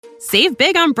Save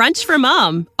big on brunch for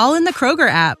mom, all in the Kroger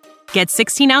app. Get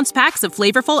 16-ounce packs of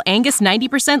flavorful Angus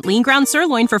 90% lean ground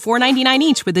sirloin for $4.99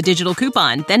 each with a digital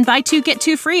coupon. Then buy 2, get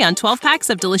 2 free on 12 packs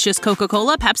of delicious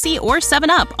Coca-Cola, Pepsi, or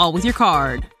 7-Up, all with your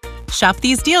card. Shop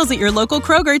these deals at your local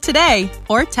Kroger today,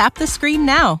 or tap the screen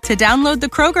now to download the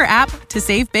Kroger app to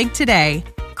save big today.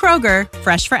 Kroger,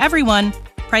 fresh for everyone.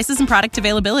 Prices and product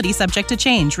availability subject to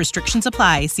change. Restrictions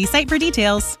apply. See site for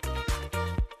details.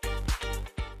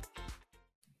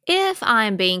 If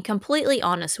I'm being completely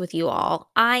honest with you all,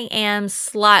 I am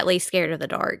slightly scared of the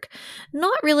dark.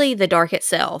 Not really the dark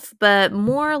itself, but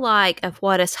more like of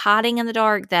what is hiding in the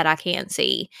dark that I can't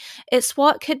see. It's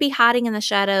what could be hiding in the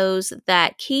shadows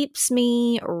that keeps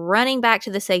me running back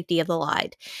to the safety of the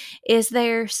light. Is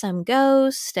there some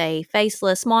ghost, a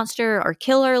faceless monster, or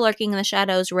killer lurking in the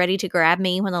shadows ready to grab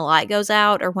me when the light goes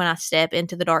out or when I step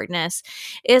into the darkness?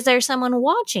 Is there someone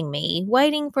watching me,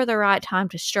 waiting for the right time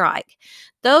to strike?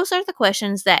 Those are the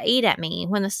questions that eat at me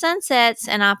when the sun sets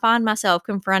and I find myself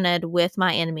confronted with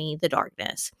my enemy, the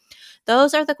darkness.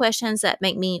 Those are the questions that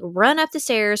make me run up the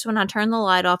stairs when I turn the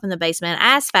light off in the basement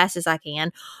as fast as I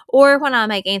can, or when I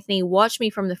make Anthony watch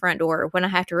me from the front door when I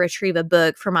have to retrieve a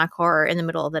book from my car in the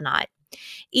middle of the night.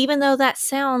 Even though that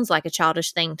sounds like a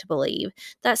childish thing to believe,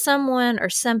 that someone or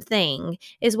something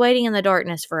is waiting in the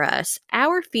darkness for us,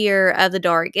 our fear of the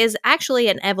dark is actually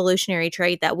an evolutionary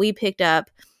trait that we picked up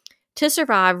to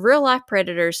survive real-life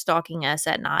predators stalking us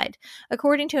at night.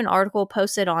 According to an article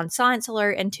posted on Science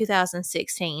Alert in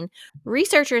 2016,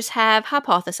 researchers have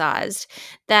hypothesized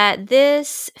that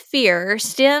this fear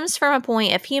stems from a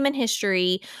point of human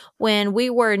history when we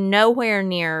were nowhere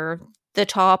near the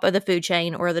top of the food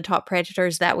chain or the top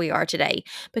predators that we are today,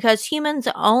 because humans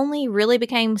only really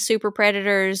became super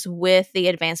predators with the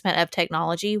advancement of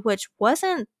technology, which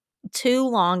wasn't too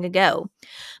long ago.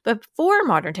 Before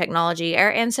modern technology,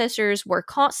 our ancestors were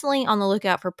constantly on the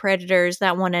lookout for predators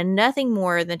that wanted nothing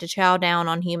more than to chow down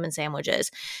on human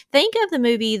sandwiches. Think of the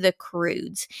movie The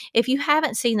Croods. If you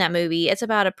haven't seen that movie, it's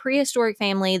about a prehistoric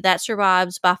family that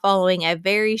survives by following a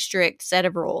very strict set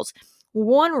of rules.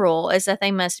 One rule is that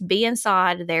they must be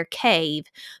inside their cave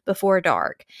before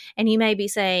dark. And you may be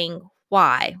saying,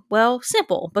 why? Well,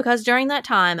 simple, because during that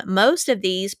time, most of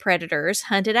these predators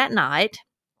hunted at night,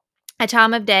 a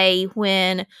time of day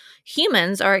when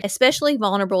humans are especially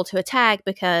vulnerable to attack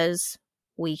because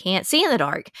we can't see in the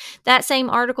dark. That same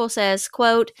article says,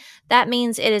 quote, "That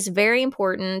means it is very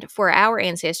important for our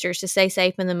ancestors to stay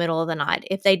safe in the middle of the night.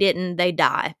 If they didn't, they'd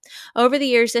die." Over the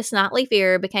years, this nightly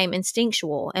fear became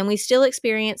instinctual, and we still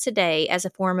experience today as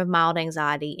a form of mild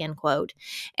anxiety, end quote.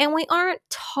 And we aren't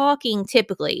talking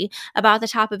typically about the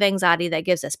type of anxiety that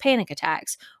gives us panic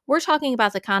attacks. We're talking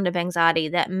about the kind of anxiety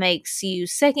that makes you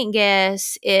second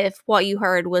guess if what you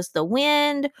heard was the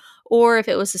wind or if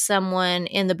it was someone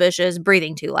in the bushes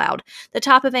breathing too loud. The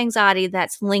type of anxiety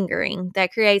that's lingering,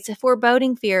 that creates a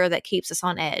foreboding fear that keeps us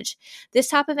on edge. This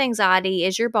type of anxiety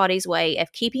is your body's way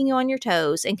of keeping you on your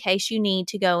toes in case you need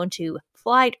to go into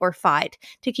flight or fight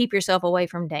to keep yourself away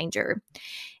from danger.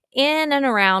 In and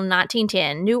around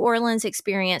 1910, New Orleans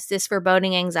experienced this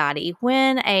foreboding anxiety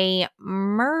when a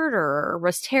murderer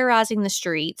was terrorizing the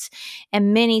streets,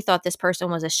 and many thought this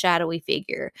person was a shadowy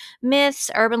figure.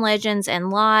 Myths, urban legends,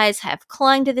 and lies have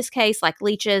clung to this case like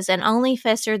leeches and only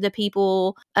festered the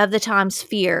people of the time's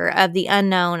fear of the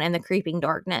unknown and the creeping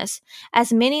darkness.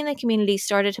 As many in the community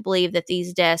started to believe that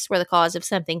these deaths were the cause of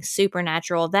something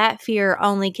supernatural, that fear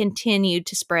only continued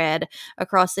to spread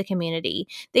across the community.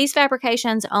 These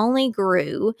fabrications only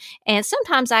grew and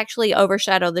sometimes actually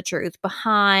overshadowed the truth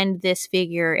behind this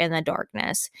figure in the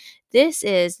darkness. This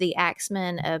is the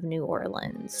Axeman of New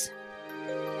Orleans.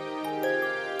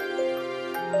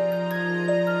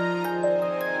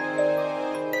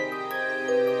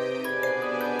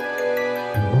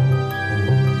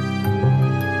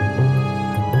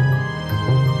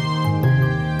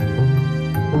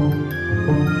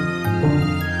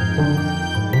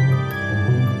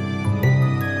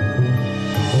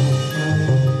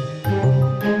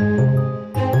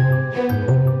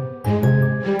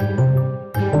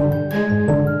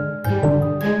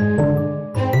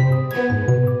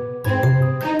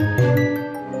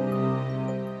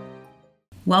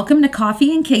 Welcome to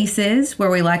Coffee and Cases, where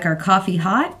we like our coffee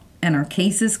hot and our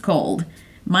cases cold.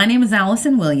 My name is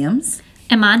Allison Williams.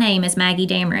 And my name is Maggie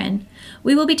Dameron.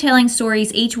 We will be telling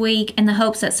stories each week in the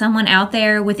hopes that someone out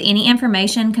there with any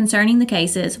information concerning the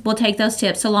cases will take those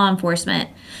tips to law enforcement,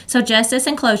 so justice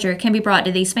and closure can be brought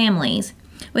to these families.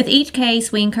 With each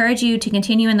case, we encourage you to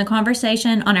continue in the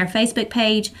conversation on our Facebook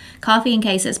page, Coffee and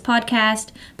Cases Podcast,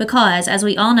 because, as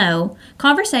we all know,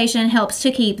 conversation helps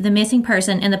to keep the missing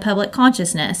person in the public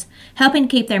consciousness, helping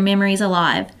keep their memories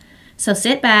alive. So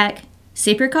sit back,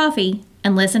 sip your coffee,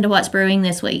 and listen to what's brewing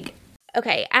this week.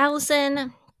 Okay,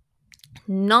 Allison,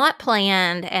 not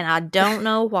planned, and I don't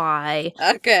know why.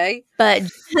 Okay. But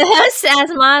just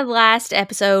as my last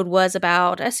episode was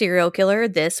about a serial killer,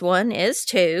 this one is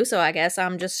too. So I guess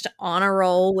I'm just on a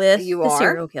roll with You the are.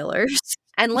 serial killers.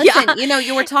 And listen, Yeah.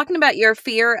 you were talking about your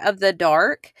fear of the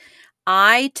dark.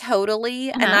 I totally,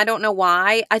 and I don't know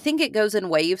why, I think it goes in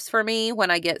waves for me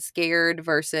when I get scared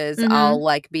versus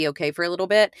I'll be okay for a little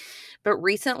bit. But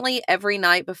recently, every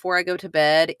night before I go to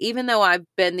bed, even though I've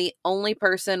been the only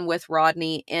person with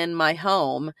Rodney in my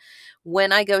home,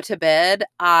 when I go to bed,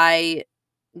 I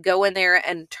go in there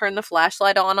and turn the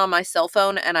flashlight on my cell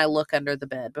phone, and I look under the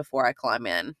bed before I climb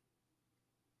in.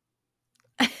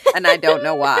 And I don't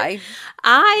know why.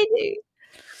 I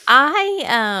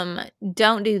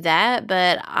don't do that,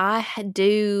 but I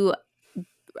do,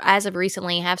 as of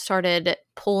recently, have started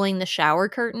pulling the shower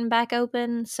curtain back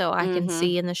open so I can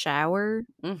see in the shower.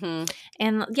 Mm-hmm.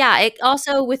 And yeah, it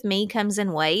also with me comes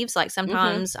in waves. Like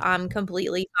sometimes I'm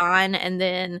completely fine, and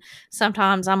then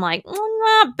sometimes I'm like,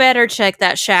 I better check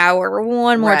that shower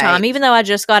one more time. Right. Even though I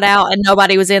just got out and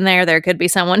nobody was in there, there could be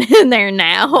someone in there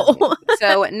now.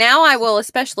 So now I will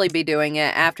especially be doing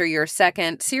it after your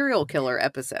second serial killer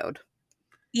episode.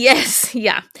 Yes,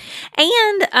 yeah.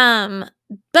 And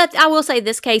but I will say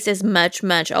this case is much,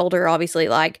 much older, obviously,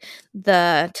 like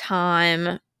the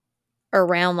time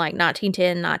around like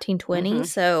 1910, 1920.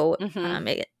 So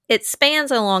it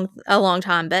spans a long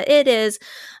time, but it is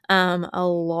a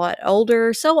lot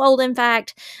older. So old, in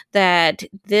fact, that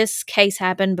this case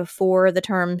happened before the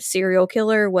term serial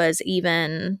killer was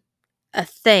even a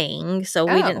thing. So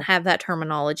we didn't have that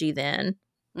terminology then,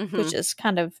 which is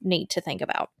kind of neat to think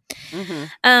about.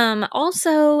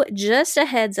 Also, just a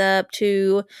heads up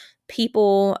to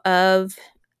people of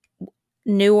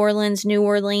New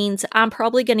Orleans, I'm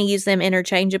probably going to use them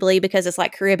interchangeably because it's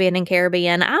like Caribbean and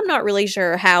Caribbean. I'm not really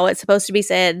sure how it's supposed to be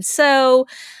said, so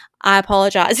I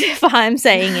apologize if I'm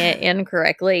saying it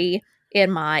incorrectly in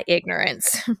my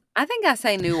ignorance. I think I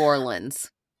say New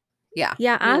Orleans. Yeah,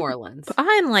 New Orleans.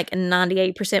 I'm like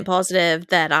 98% positive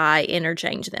that I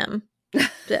interchange them.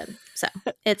 So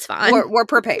it's fine. We're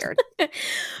prepared.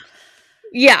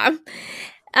 Yeah.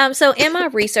 So in my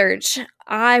research,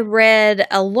 I read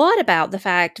a lot about the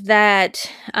fact that,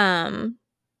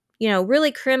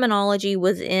 really criminology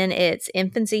was in its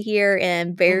infancy here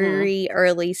in very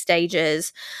early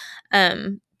stages.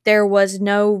 There was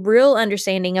no real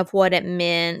understanding of what it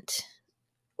meant,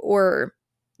 or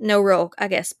no real, I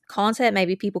guess, concept.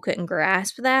 Maybe people couldn't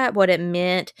grasp that, what it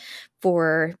meant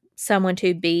for someone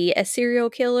to be a serial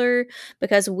killer,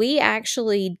 because we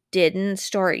actually didn't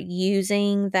start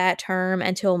using that term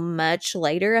until much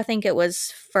later. I think it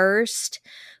was first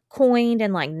coined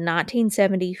in like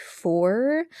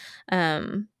 1974.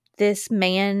 This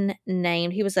man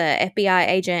he was a FBI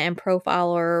agent and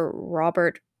profiler,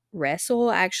 Robert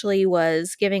Russell, actually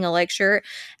was giving a lecture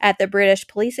at the British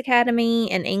Police Academy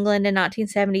in England in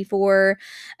 1974,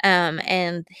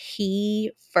 and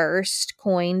he first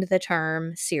coined the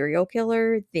term serial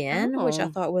killer then, which I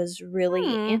thought was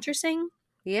really interesting.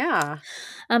 Yeah.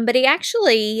 But he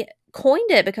actually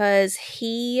coined it because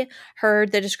he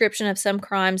heard the description of some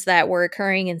crimes that were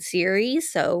occurring in series,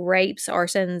 so rapes,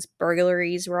 arsons,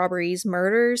 burglaries, robberies,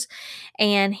 murders,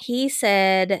 and he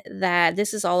said that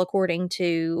this is all according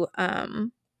to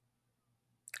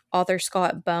author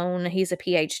Scott Bone. He's a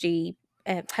PhD,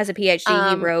 has a PhD.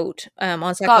 He wrote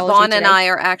on Psychology Scott Bone Today. and I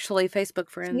are actually Facebook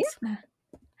friends. Yeah.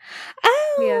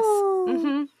 Oh.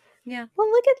 Yes. Yeah. Well,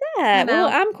 look at that.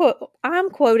 Well, I'm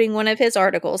quoting one of his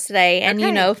articles today, and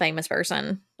famous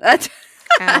person.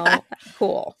 How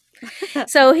cool.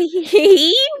 So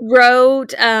he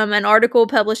wrote an article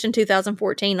published in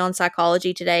 2014 on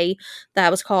Psychology Today that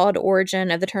was called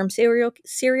 "Origin of the Term Serial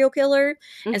Killer,"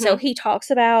 and so he talks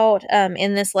about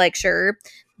in this lecture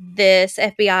this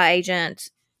FBI agent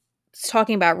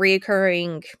talking about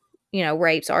reoccurring,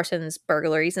 rapes, arsons,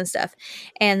 burglaries, and stuff.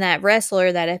 And that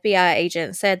wrestler, that FBI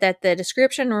agent, said that the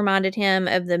description reminded him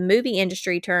of the movie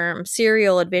industry term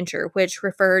serial adventure, which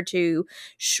referred to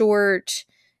short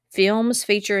films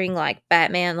featuring like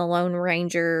Batman, the Lone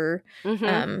Ranger,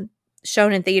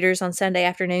 shown in theaters on Sunday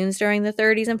afternoons during the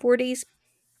 30s and 40s.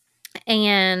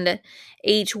 And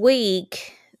each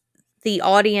week, the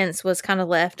audience was kind of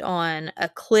left on a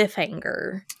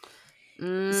cliffhanger.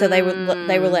 So they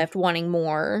were left wanting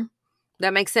more.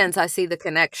 That makes sense. I see the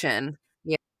connection.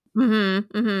 Yeah.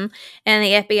 Mm-hmm, mm-hmm. And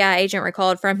the FBI agent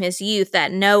recalled from his youth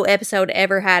that no episode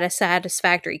ever had a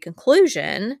satisfactory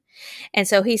conclusion. And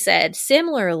so he said,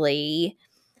 similarly,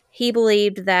 he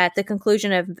believed that the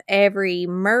conclusion of every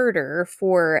murder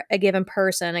for a given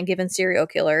person, a given serial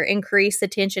killer, increased the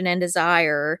tension and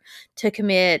desire to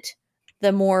commit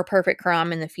the more perfect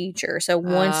crime in the future. So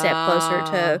one step closer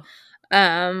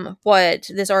to what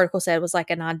this article said was like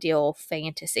an ideal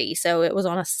fantasy. So it was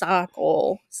on a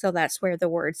cycle. So that's where the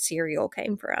word serial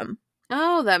came from.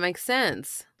 Oh, that makes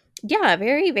sense. Yeah,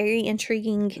 very, very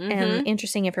intriguing and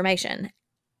interesting information.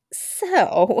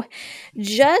 So,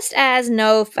 just as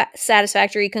no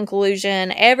satisfactory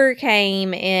conclusion ever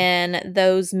came in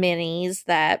those minis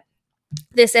that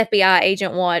this FBI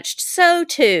agent watched, so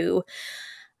too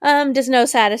does no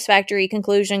satisfactory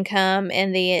conclusion come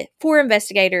in the 4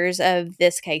 investigators of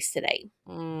this case today.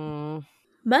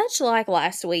 Much like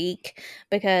last week,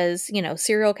 because, you know,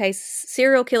 serial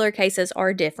killer cases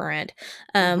are different.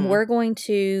 We're going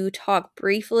to talk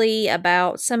briefly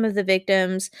about some of the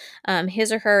victims,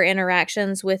 his or her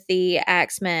interactions with the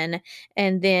Axemen,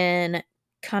 and then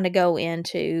kind of go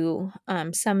into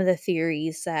some of the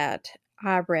theories that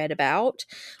I've read about.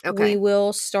 Okay. We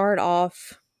will start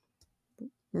off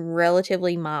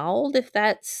relatively mild, if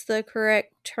that's the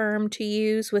correct term to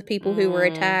use, with people who were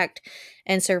attacked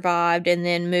and survived, and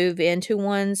then move into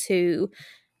ones who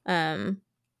some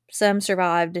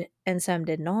survived and some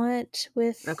did not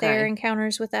with their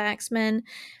encounters with the Axemen.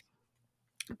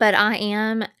 But I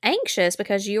am anxious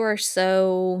because you are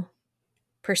so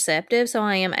perceptive, so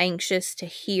I am anxious to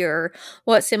hear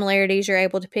what similarities you're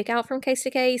able to pick out from case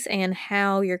to case and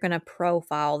how you're going to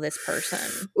profile this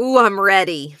person. Ooh, I'm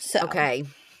ready. So, okay.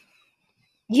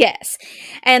 Yes.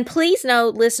 And please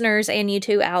note, listeners, and you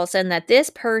too, Allison, that this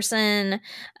person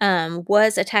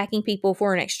was attacking people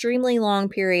for an extremely long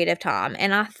period of time.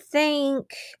 And I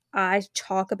think I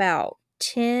talk about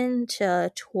 10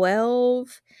 to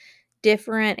 12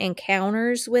 different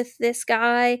encounters with this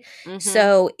guy.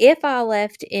 So if I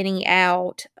left any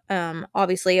out,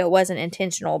 obviously it wasn't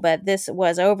intentional, but this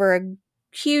was over a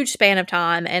huge span of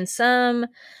time. And some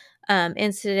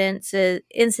incidents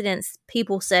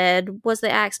people said was the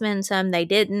Axemen, some they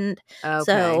didn't.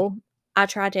 So I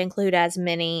tried to include as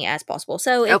many as possible.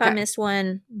 So if I missed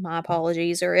one, my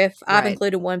apologies. Or if I've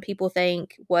included one people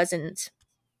think wasn't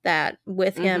that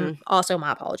with him, also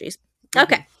my apologies.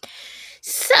 Okay.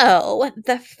 So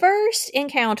the first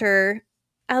encounter,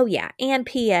 oh yeah, and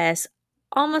P.S.,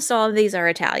 almost all of these are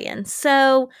Italian.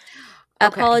 So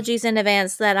apologies in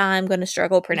advance that I'm going to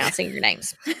struggle pronouncing your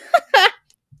names.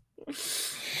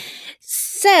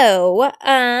 So,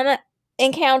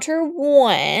 encounter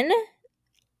 1,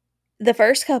 the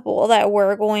first couple that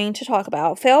we're going to talk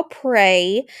about fell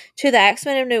prey to the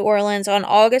Axemen of New Orleans on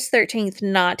August 13th,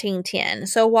 1910.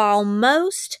 So while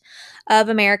most of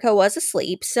America was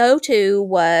asleep, so too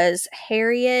was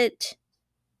Harriet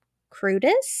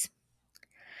Cruddas.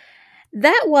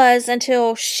 That was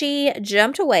until she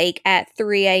jumped awake at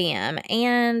 3 a.m.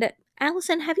 And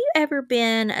Allison, have you ever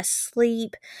been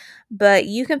asleep, but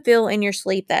you can feel in your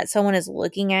sleep that someone is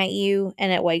looking at you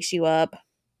and it wakes you up?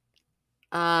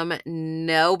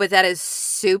 No, but that is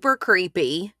super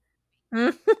creepy.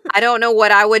 I don't know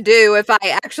what I would do if I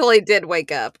actually did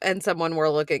wake up and someone were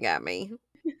looking at me.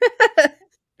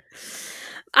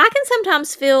 I can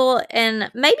sometimes feel, and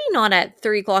maybe not at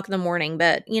 3 o'clock in the morning,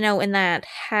 but, you know, in that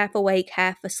half awake,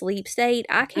 half asleep state,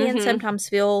 I can sometimes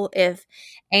feel if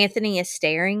Anthony is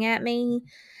staring at me.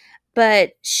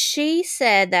 But she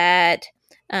said that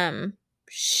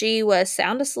she was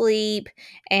sound asleep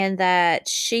and that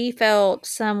she felt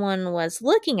someone was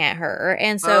looking at her.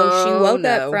 And so she woke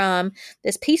up from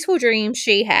this peaceful dream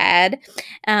she had,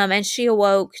 and she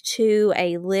awoke to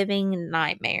a living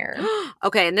nightmare.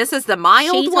 Okay, and this is the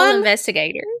mild one? She told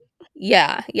investigator.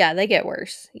 Yeah, they get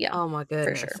worse. Yeah. Oh my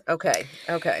goodness. For sure.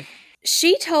 Okay.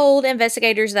 She told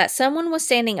investigators that someone was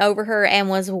standing over her and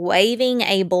was waving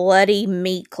a bloody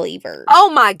meat cleaver.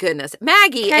 Oh my goodness.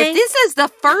 Maggie, if this is the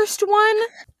first one.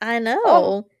 I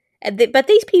know. But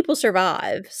these people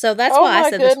survive. So that's why I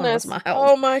said this one was mild.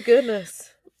 Oh my goodness.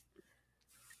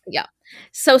 Yeah.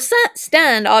 So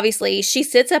stunned, obviously, she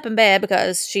sits up in bed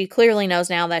because she clearly knows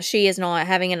now that she is not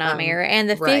having a nightmare. And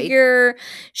the figure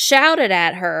shouted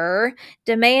at her,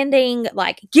 demanding,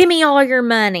 like, give me all your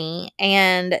money.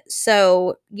 And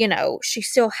so, you know, she's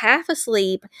still half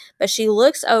asleep, but she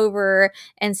looks over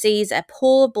and sees a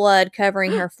pool of blood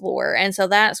covering her floor. And so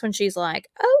that's when she's like,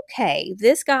 okay,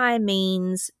 this guy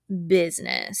means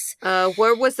business.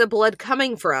 Where was the blood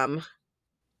coming from?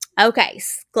 Okay,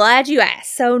 glad you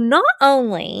asked. So not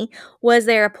only was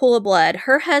there a pool of blood,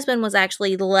 her husband was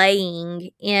actually laying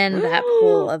in that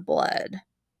pool of blood.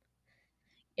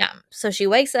 Yeah. So she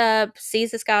wakes up,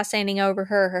 sees this guy standing over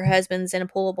her. Her husband's in a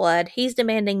pool of blood. He's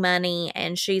demanding money.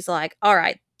 And she's like, all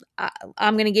right,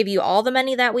 I'm going to give you all the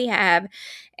money that we have.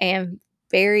 And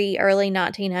very early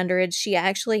 1900s, she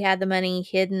actually had the money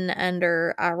hidden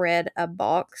under, I read, a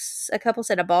box. A couple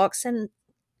said a box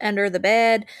under the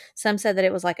bed. Some said that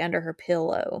it was like under her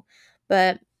pillow.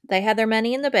 But they had their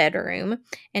money in the bedroom.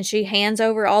 And she hands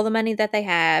over all the money that they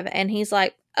have. And he's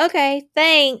like, okay,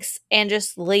 thanks. And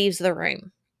just leaves the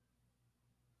room.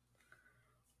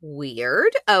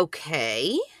 Weird.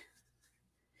 Okay.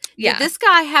 Yeah. Did this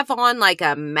guy have on like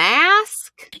a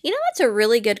mask? You know, that's a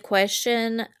really good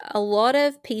question. A lot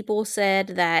of people said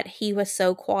that he was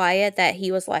so quiet that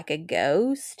he was like a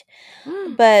ghost.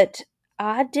 But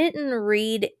I didn't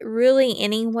read really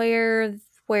anywhere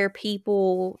where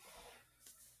people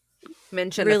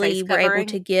mentioned really were able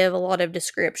to give a lot of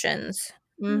descriptions.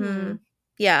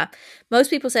 Yeah. Most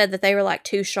people said that they were like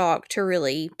too shocked to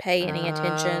really pay any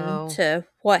attention to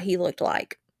what he looked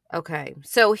like. Okay.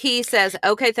 So he says,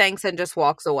 okay, thanks, and just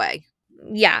walks away.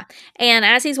 Yeah. And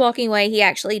as he's walking away, he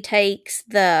actually takes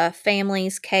the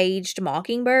family's caged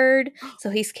mockingbird. So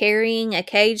he's carrying a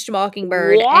caged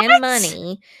mockingbird and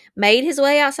money, made his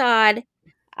way outside.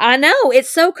 I know. It's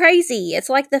so crazy. It's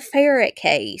like the ferret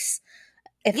case.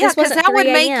 If this wasn't 3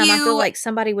 a.m., I feel like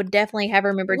somebody would definitely have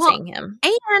remembered seeing him.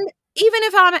 And even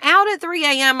if I'm out at 3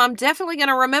 a.m., I'm definitely going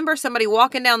to remember somebody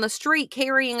walking down the street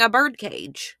carrying a bird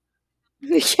cage.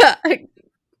 Yeah.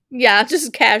 Yeah,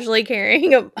 just casually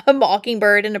carrying a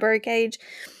mockingbird in a bird cage.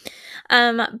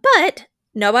 But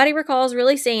nobody recalls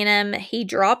really seeing him. He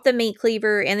dropped the meat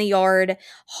cleaver in the yard,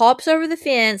 hops over the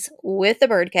fence with the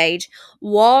bird cage,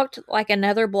 walked like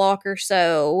another block or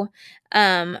so,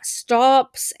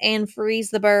 stops and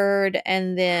frees the bird,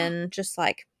 and then just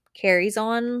like carries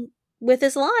on with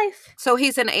his life. So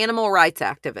he's an animal rights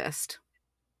activist,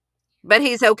 but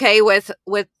he's okay with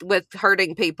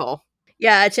hurting people.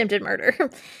 Yeah, attempted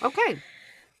murder. Okay.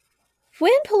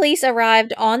 When police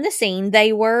arrived on the scene,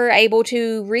 they were able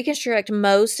to reconstruct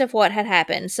most of what had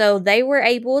happened. So they were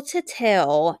able to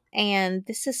tell, and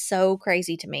this is so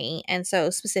crazy to me and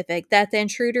so specific, that the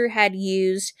intruder had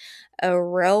used a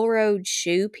railroad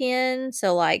shoe pin,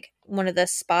 so like one of the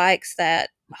spikes that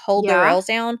hold the rails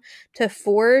down, to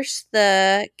force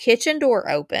the kitchen door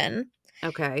open.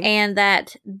 Okay. And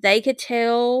that they could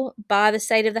tell by the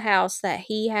state of the house that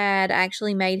he had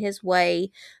actually made his way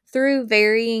through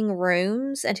varying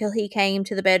rooms until he came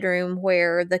to the bedroom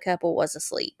where the couple was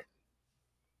asleep.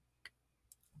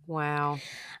 Wow.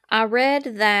 I read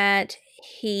that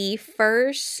he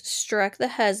first struck the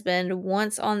husband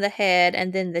once on the head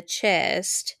and then the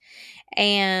chest,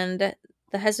 and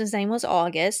the husband's name was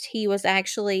August. He was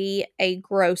actually a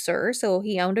grocer, so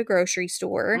he owned a grocery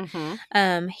store.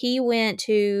 He went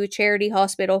to Charity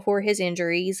Hospital for his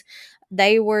injuries.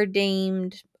 They were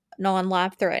deemed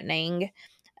non-life-threatening.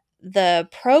 The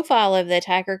profile of the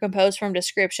attacker composed from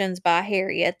descriptions by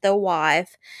Harriet, the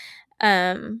wife,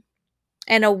 and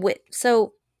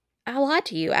so I lied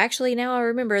to you. Actually, now I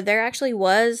remember there actually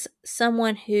was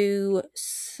someone who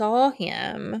saw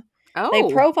him.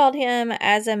 They profiled him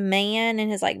as a man in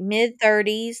his like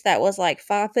mid-30s that was like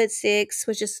 5'6",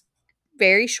 which is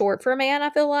very short for a man, I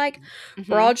feel like.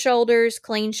 Broad shoulders,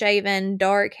 clean shaven,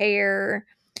 dark hair.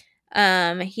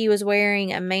 He was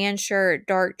wearing a man shirt,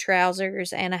 dark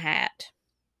trousers, and a hat.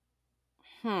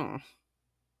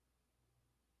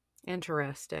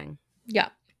 Interesting. Yeah.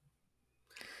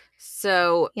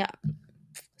 So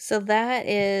that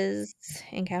is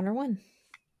encounter 1.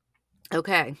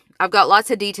 Okay. I've got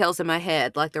lots of details in my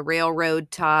head, like the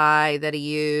railroad tie that he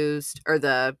used, or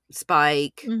the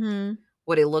spike,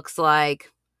 what he looks like,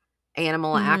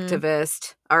 animal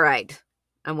activist. All right.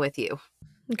 I'm with you.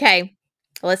 Okay.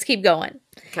 Let's keep going.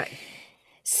 Okay.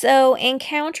 So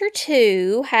encounter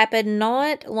 2 happened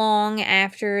not long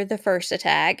after the first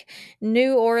attack.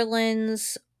 New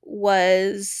Orleans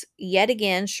was yet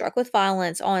again struck with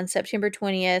violence on September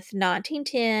 20th,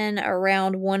 1910,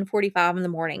 around 1:45 in the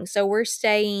morning. So we're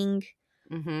staying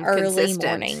early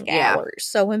morning hours.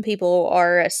 So when people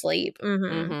are asleep.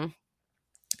 I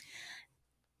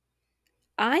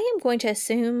am going to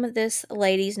assume this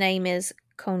lady's name is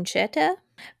Conchetta,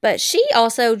 but she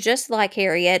also, just like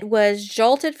Harriet, was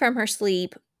jolted from her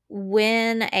sleep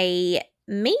when a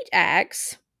meat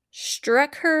axe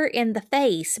struck her in the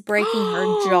face, breaking her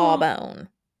jawbone.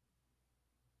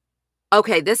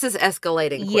 Okay, this is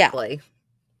escalating quickly.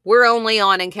 We're only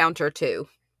on encounter 2.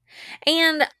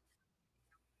 And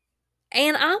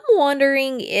And I'm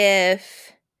wondering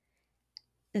if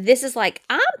this is like,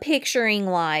 I'm picturing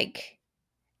like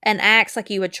an axe like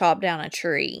you would chop down a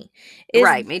tree.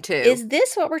 Right, me too. Is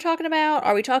this what we're talking about?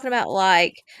 Are we talking about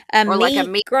like a Or like a meat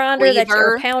meat grinder or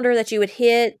cleaver. pounder that you would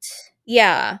hit?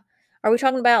 Yeah. Are we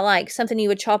talking about like something you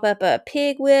would chop up a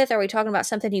pig with? Are we talking about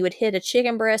something you would hit a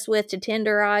chicken breast with to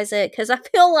tenderize it? Because I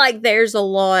feel like there's a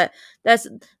lot.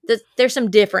 There's some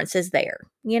differences there,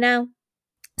 you know?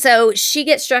 So she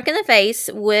gets struck in the face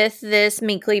with this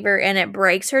meat cleaver and it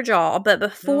breaks her jaw. But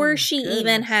before she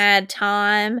even had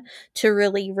time to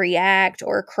really react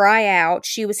or cry out,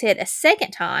 she was hit a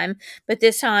second time, but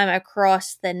this time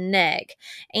across the neck.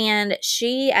 And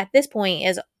she, at this point,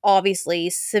 is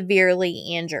obviously severely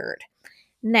injured.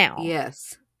 Now,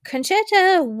 Yes.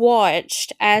 Conchetta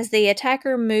watched as the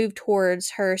attacker moved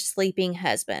towards her sleeping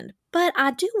husband. But I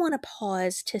do want to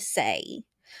pause to say,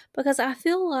 because I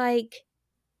feel like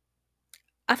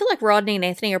Rodney and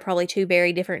Anthony are probably two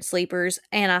very different sleepers,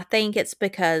 and I think it's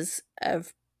because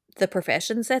of the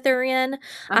professions that they're in.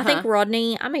 I think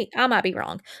Rodney, I might be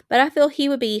wrong, but I feel he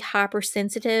would be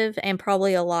hypersensitive and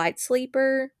probably a light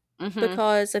sleeper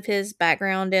because of his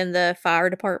background in the fire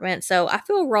department. So I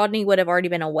feel Rodney would have already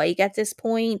been awake at this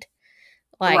point,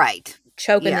 like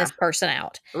choking this person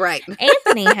out. Right.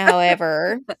 Anthony,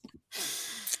 however,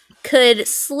 could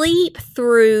sleep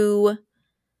through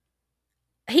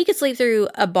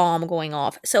a bomb going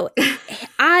off. So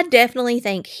I definitely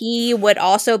think he would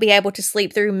also be able to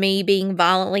sleep through me being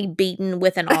violently beaten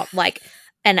with an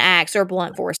axe or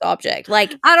blunt force object.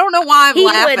 Like, I don't know why I'm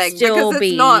laughing because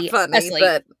it's not funny, asleep.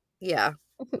 but yeah.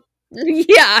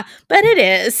 Yeah, but it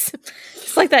is.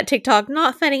 It's like that TikTok,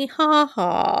 not funny, ha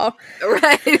ha.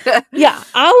 Right. Yeah,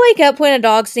 I'll wake up when a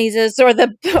dog sneezes or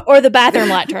the bathroom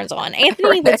light turns on.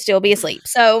 Anthony would still be asleep.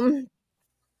 So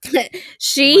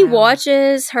she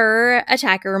watches her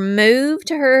attacker move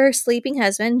to her sleeping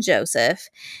husband, Joseph,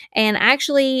 and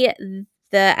actually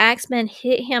the axeman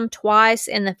hit him twice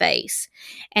in the face.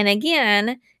 And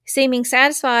again, seeming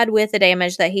satisfied with the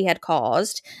damage that he had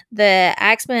caused, the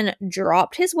axeman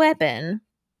dropped his weapon,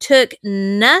 took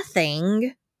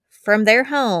nothing from their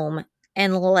home,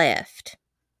 and left.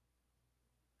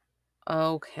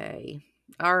 Okay.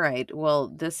 All right. Well,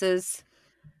 this is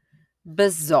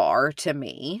bizarre to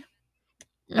me.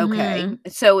 Okay.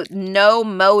 So no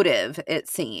motive, it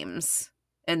seems,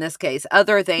 in this case,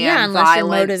 other than unless violence. your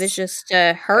motive is just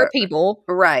to hurt people.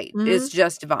 Right. It's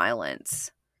just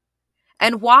violence.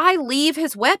 And why leave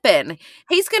his weapon?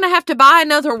 He's going to have to buy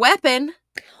another weapon.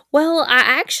 Well, I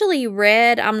actually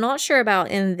read, I'm not sure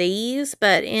about in these,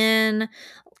 but in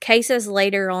cases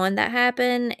later on that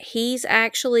happen, he's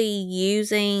actually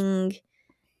using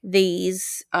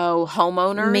these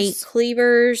homeowners meat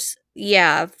cleavers,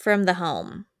 from the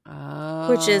home.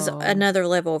 Which is another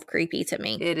level of creepy to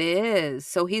me. It is.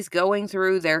 So he's going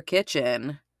through their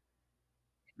kitchen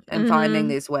and finding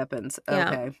these weapons.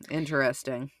 Okay.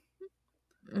 Interesting.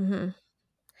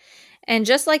 And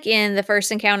just like in the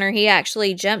first encounter, he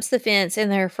actually jumps the fence in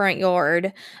their front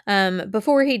yard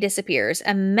before he disappears.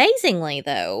 Amazingly,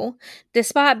 though,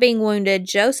 despite being wounded,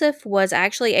 Joseph was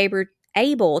actually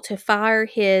able to fire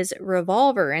his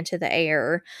revolver into the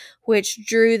air, which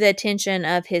drew the attention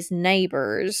of his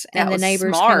neighbors. And the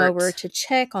neighbors come over to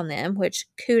check on them, which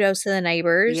kudos to the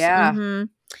neighbors. Yeah.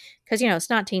 Because, it's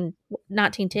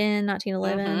 1910,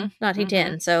 1911,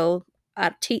 1910. So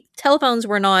telephones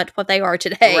were not what they are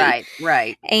today.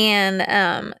 Right.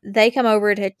 And they come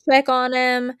over to check on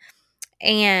him,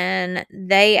 and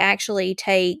they actually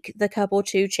take the couple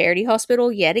to Charity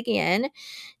Hospital yet again,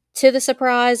 to the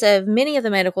surprise of many of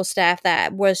the medical staff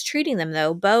that was treating them.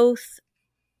 Though both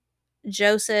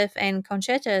Joseph and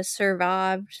Conchetta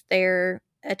survived their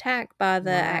attack by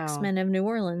the axemen of New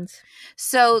Orleans.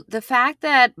 So the fact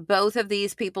that both of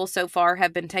these people so far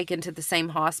have been taken to the same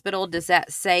hospital, does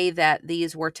that say that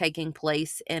these were taking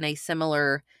place in a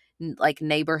similar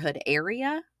neighborhood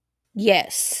area?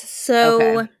 Yes.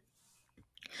 So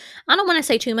I don't want to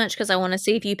say too much because I want to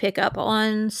see if you pick up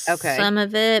on some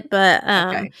of it, but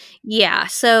yeah,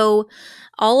 so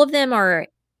all of them are,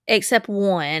 except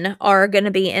one, are going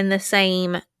to be in the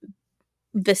same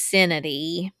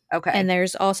vicinity. Okay. And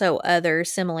there's also other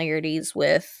similarities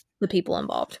with the people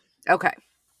involved. Okay.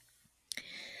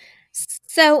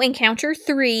 So encounter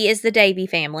 3 is the Davy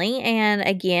family. And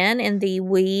again, in the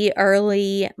wee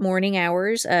early morning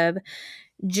hours of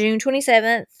June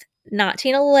 27th,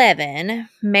 1911,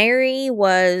 Mary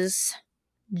was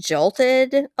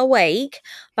jolted awake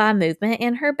by movement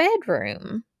in her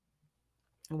bedroom.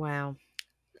 Wow.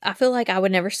 I feel like I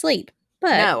would never sleep.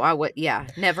 But no, I would. Yeah,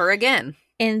 never again.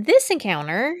 In this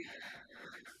encounter,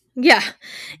 Yeah.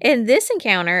 In this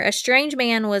encounter, a strange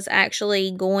man was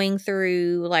actually going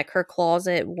through like her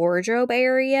closet wardrobe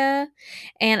area.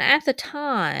 And at the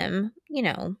time,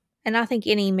 and I think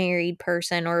any married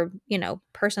person or,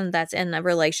 person that's in a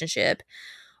relationship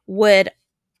would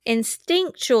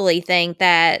instinctively think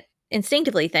that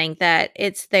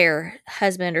it's their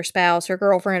husband or spouse or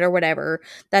girlfriend or whatever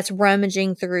that's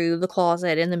rummaging through the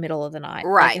closet in the middle of the night.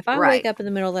 Like Right, if I wake up in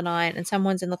the middle of the night and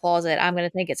someone's in the closet, I'm going to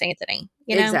think it's Anthony,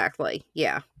 Exactly.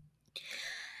 Yeah.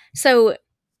 So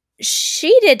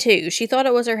she did too. She thought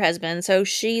it was her husband. So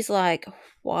she's like,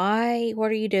 "Why? What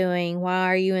are you doing? Why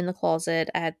are you in the closet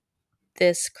at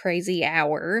this crazy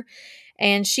hour?"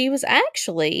 And she was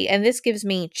actually, and this gives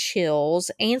me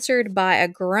chills, answered by a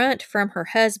grunt from her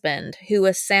husband, who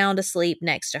was sound asleep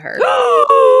next to her.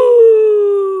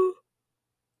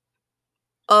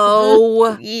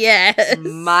 Oh, yes.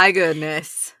 My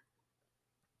goodness.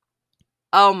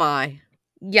 Oh, my.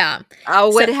 Yeah. I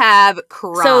would have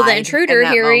cried. So the intruder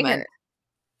hearing moment.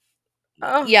 her.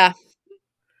 Oh. Yeah.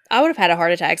 I would have had a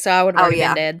heart attack, so I would have already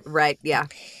been dead. Right, yeah.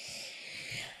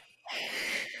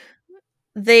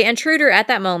 The intruder at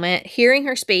that moment, hearing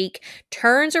her speak,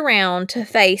 turns around to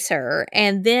face her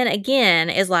and then again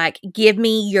is like, "Give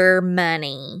me your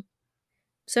money."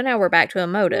 So now we're back to a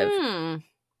motive.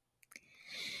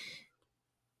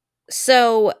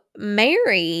 So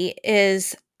Mary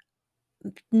is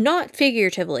not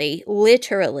figuratively,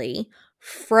 literally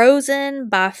frozen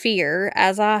by fear,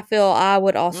 as I feel I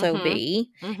would also be.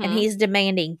 And he's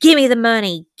demanding, "Give me the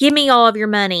money. Give me all of your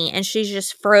money." And she's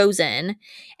just frozen.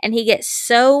 And he gets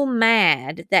so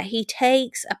mad that he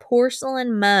takes a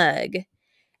porcelain mug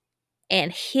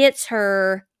and hits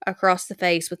her across the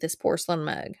face with this porcelain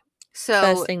mug. So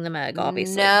busting the mug,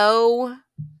 obviously. No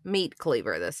meat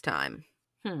cleaver this time.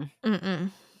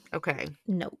 Okay.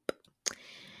 Nope.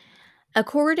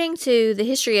 According to the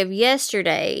history of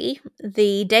yesterday,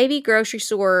 the Davy grocery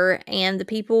store and the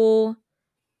people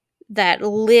that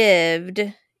lived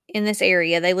in this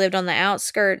area, they lived on the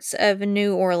outskirts of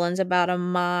New Orleans, about a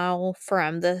mile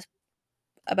from the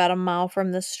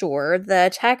store. The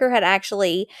attacker had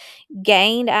actually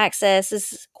gained access,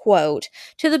 this is quote,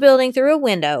 "to the building through a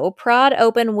window, pried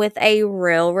open with a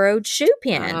railroad shoe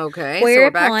pin." Okay,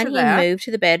 whereupon so we're back to he moved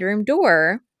to the bedroom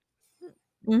door.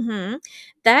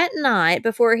 That night,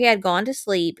 before he had gone to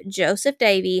sleep, Joseph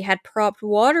Davy had propped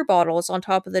water bottles on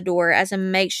top of the door as a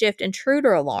makeshift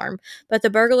intruder alarm, but the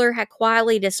burglar had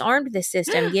quietly disarmed the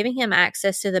system, giving him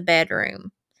access to the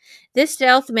bedroom. This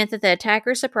stealth meant that the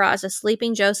attacker surprised a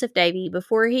sleeping Joseph Davy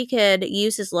before he could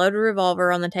use his loaded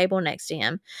revolver on the table next to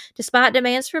him. Despite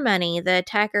demands for money, the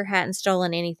attacker hadn't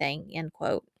stolen anything, end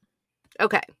quote.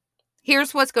 Okay.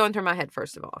 Here's what's going through my head,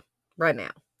 first of all, right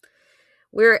now.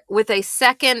 We're with a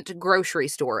second grocery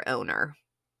store owner,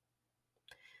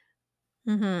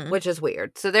 which is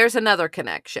weird. So there's another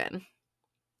connection.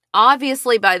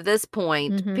 Obviously, by this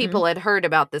point, people had heard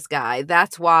about this guy.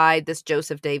 That's why this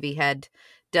Joseph Davy had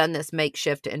done this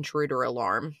makeshift intruder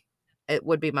alarm. It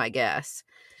would be my guess.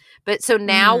 But so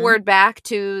now we're back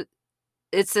to,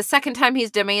 it's the second time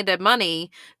he's demanded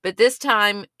money, but this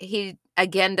time he,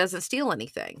 again, doesn't steal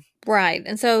anything. Right.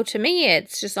 And so to me,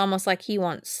 it's just almost like he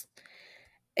wants...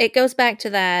 It goes back to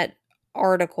that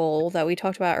article that we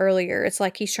talked about earlier. It's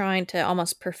like he's trying to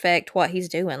almost perfect what he's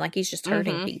doing. Like he's just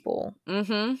hurting people.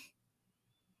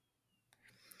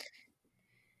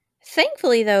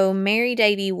 Thankfully, though, Mary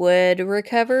Davy would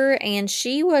recover, and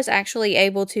she was actually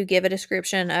able to give a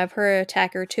description of her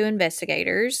attacker to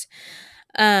investigators.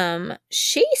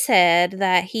 She said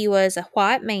that he was a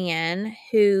white man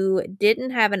who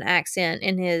didn't have an accent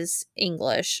in his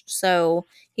English. So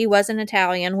he wasn't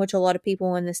Italian, which a lot of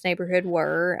people in this neighborhood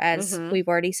were, as we've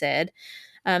already said.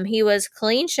 He was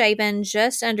clean shaven,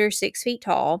 just under 6 feet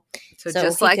tall. So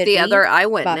just like the other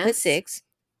eyewitness. 5'6".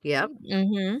 Yep.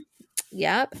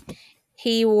 Yep.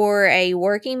 He wore a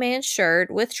working man's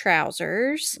shirt with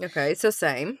trousers. Okay, so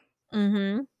same.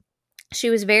 She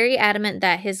was very adamant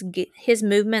that his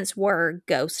movements were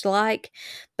ghost-like,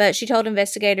 but she told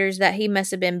investigators that he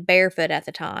must have been barefoot at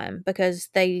the time because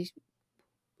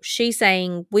she's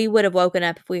saying we would have woken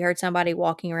up if we heard somebody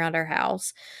walking around our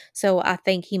house. So I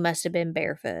think he must have been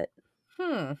barefoot.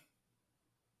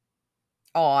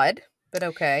 Odd, but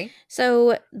okay.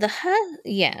 So the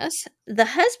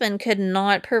husband could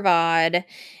not provide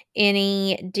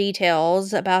any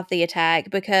details about the attack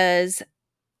because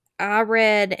I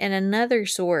read in another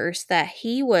source that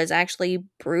he was actually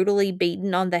brutally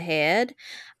beaten on the head.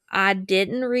 I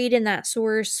didn't read in that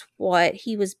source what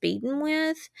he was beaten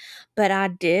with, but I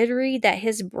did read that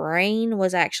his brain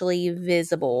was actually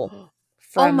visible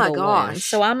from my the wound. gosh.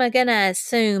 So I'm going to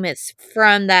assume it's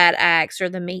from that axe or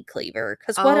the meat cleaver.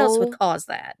 Because what else would cause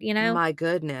that, you know? My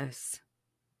goodness.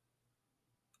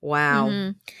 Wow.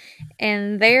 Mm-hmm.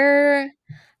 And their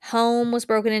home was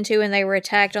broken into and they were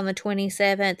attacked on the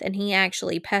 27th. And he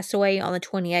actually passed away on the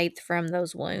 28th from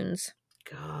those wounds.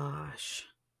 Gosh.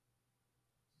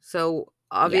 So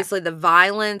obviously the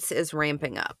violence is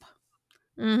ramping up.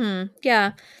 Mm-hmm.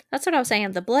 Yeah, that's what I was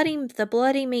saying. The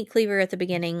bloody meat cleaver at the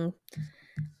beginning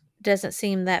doesn't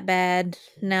seem that bad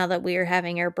now that we are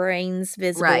having our brains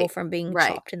visible from being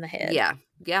chopped in the head. Yeah.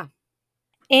 Yeah.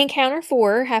 Encounter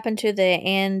 4 happened to the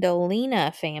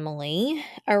Andolina family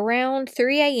around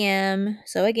 3 a.m.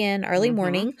 So again, early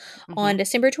morning on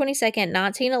December 22nd,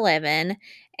 1911.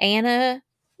 Anna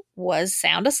was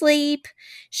sound asleep.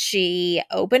 She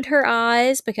opened her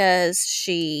eyes because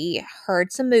she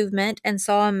heard some movement and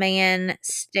saw a man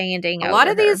standing over her. A lot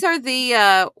of these are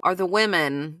the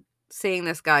women seeing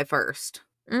this guy first.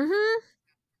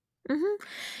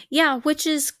 Yeah, which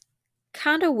is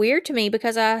kind of weird to me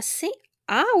because I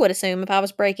would assume if I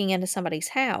was breaking into somebody's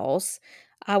house,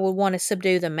 I would want to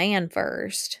subdue the man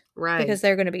first. Right. Because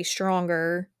they're going to be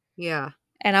stronger. Yeah.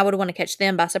 And I would want to catch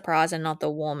them by surprise and not the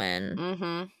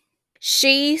woman.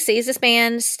 She sees this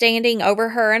man standing over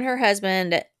her and her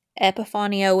husband,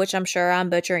 Epifanio, which I'm sure I'm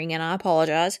butchering and I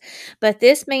apologize. But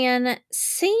this man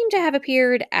seemed to have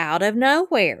appeared out of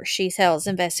nowhere, she tells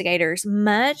investigators,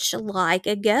 much like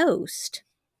a ghost.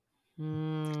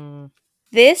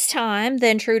 This time, the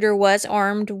intruder was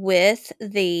armed with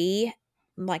the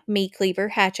meat cleaver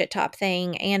hatchet top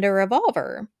thing and a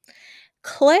revolver.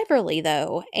 Cleverly,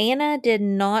 though, Anna did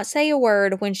not say a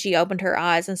word when she opened her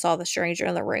eyes and saw the stranger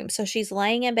in the room. So she's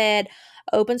laying in bed,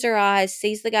 opens her eyes,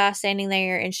 sees the guy standing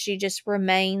there, and she just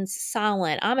remains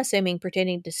silent. I'm assuming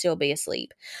pretending to still be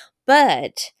asleep.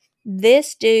 But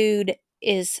this dude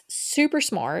is super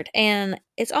smart, and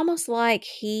it's almost like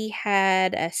he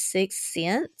had a sixth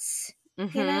sense,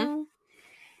 you know?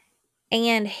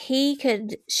 And she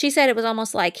said it was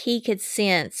almost like he could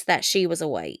sense that she was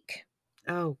awake.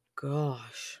 Oh,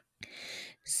 gosh.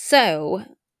 So,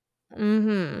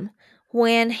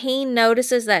 when he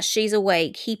notices that she's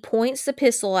awake, he points the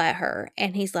pistol at her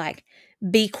and he's like,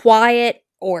 "Be quiet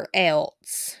or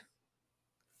else."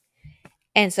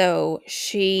 And so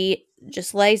she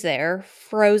just lays there,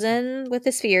 frozen with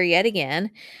this fear yet again.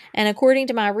 And according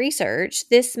to my research,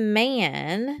 this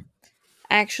man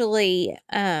actually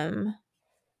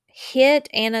hit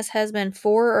Anna's husband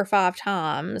 4 or 5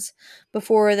 times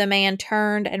before the man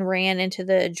turned and ran into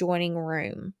the adjoining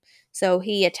room. So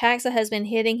he attacks the husband,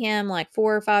 hitting him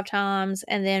 4 or 5 times,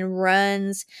 and then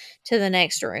runs to the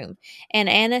next room. And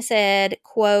Anna said,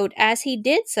 quote, "As he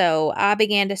did so, I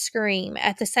began to scream.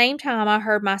 At the same time, I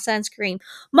heard my son scream,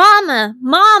 'Mama!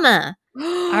 Mama!'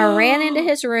 I ran into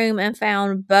his room and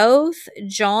found both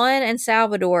John and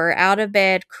Salvador out of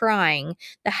bed crying.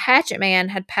 The hatchet man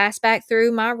had passed back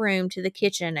through my room to the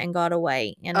kitchen and got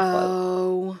away." End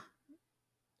quote.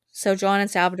 So John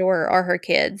and Salvador are her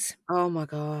kids. Oh my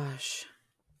gosh.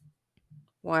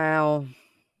 Wow.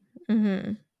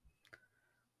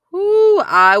 Ooh,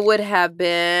 I would have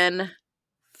been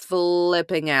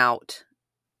flipping out.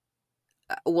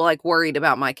 Worried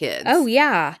about my kids. Oh,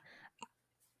 yeah.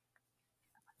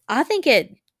 I think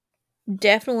it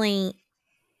definitely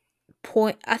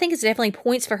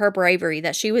points for her bravery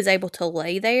that she was able to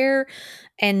lay there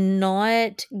and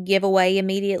not give away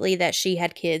immediately that she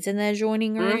had kids in the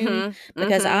adjoining room,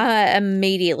 because I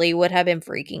immediately would have been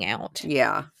freaking out.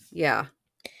 Yeah.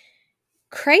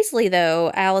 Crazily, though,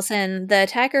 Allison, the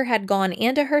attacker had gone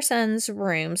into her son's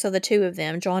room, so the two of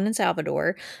them, John and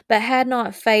Salvador, but had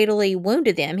not fatally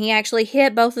wounded them. He actually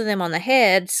hit both of them on the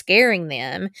head, scaring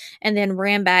them, and then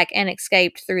ran back and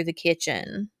escaped through the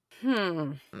kitchen.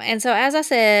 And so, as I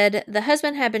said, the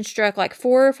husband had been struck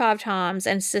 4 or 5 times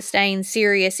and sustained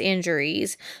serious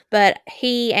injuries, but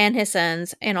he and his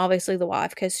sons, and obviously the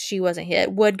wife, because she wasn't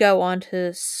hit, would go on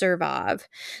to survive.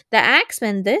 The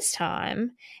axeman this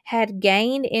time had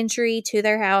gained entry to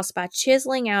their house by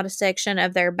chiseling out a section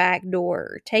of their back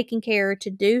door, taking care to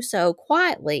do so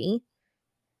quietly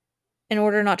in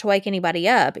order not to wake anybody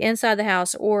up inside the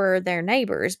house or their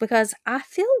neighbors, because I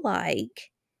feel like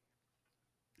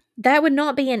that would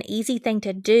not be an easy thing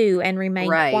to do and remain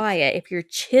quiet if you're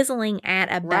chiseling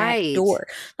at a back door.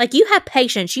 You have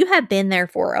patience. You have been there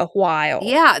for a while.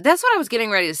 Yeah, that's what I was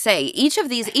getting ready to say. Each of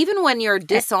these, even when you're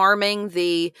disarming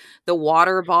the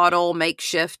water bottle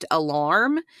makeshift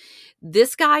alarm,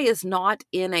 this guy is not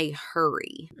in a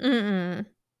hurry.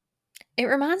 It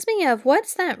reminds me of,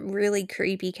 what's that really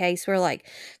creepy case where, like,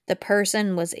 the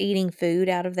person was eating food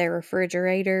out of their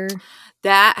refrigerator?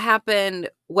 That happened.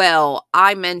 Well,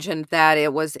 I mentioned that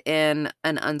it was in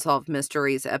an Unsolved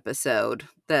Mysteries episode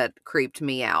that creeped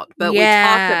me out. But we talked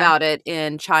Yeah. about it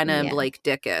in China and Yeah. Blake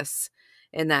Dickus.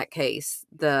 In that case,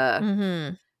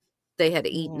 they had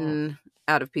eaten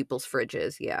out of people's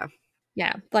fridges. Yeah.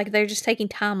 Yeah, like, they're just taking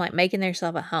time, like, making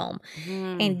themselves at home.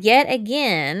 Mm. And yet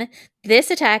again,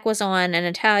 this attack was on an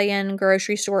Italian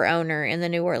grocery store owner in the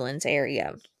New Orleans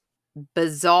area.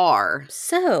 Bizarre.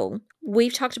 So,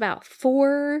 we've talked about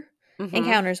 4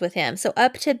 encounters with him. So,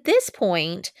 up to this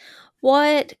point,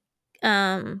 what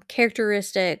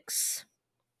characteristics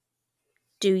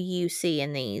do you see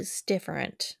in these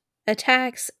different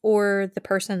attacks, or the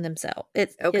person themselves?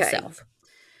 It's himself.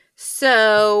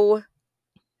 So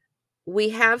we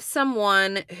have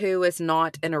someone who is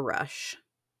not in a rush.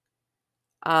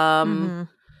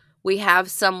 We have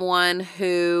someone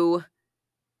who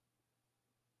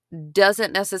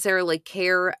doesn't necessarily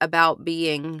care about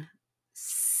being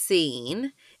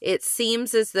seen. It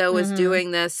seems as though is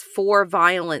doing this for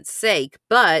violence sake,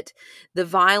 but the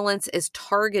violence is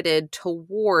targeted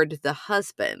toward the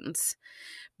husbands,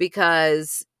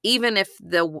 because even if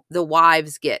the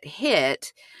wives get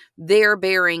hit, they're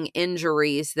bearing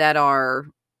injuries that are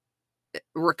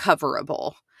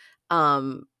recoverable,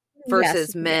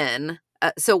 versus men.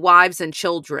 So wives and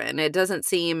children, it doesn't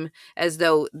seem as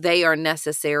though they are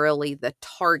necessarily the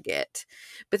target.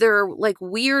 But there are like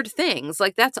weird things.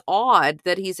 Like, that's odd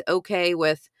that he's okay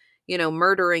with,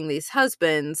 murdering these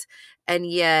husbands, and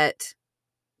yet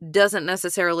doesn't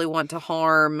necessarily want to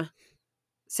harm,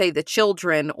 say, the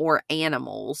children or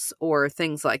animals or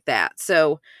things like that.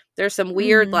 So there's some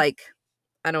weird, like,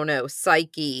 I don't know,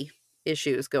 psyche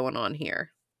issues going on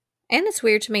here. And it's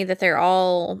weird to me that they're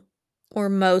all, or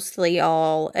mostly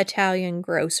all, Italian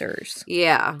grocers.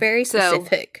 Yeah. Very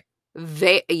specific.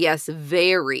 Yes,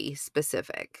 very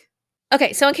specific.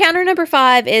 Okay, so encounter number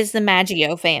 5 is the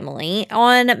Maggio family.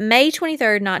 On May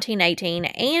 23rd, 1918,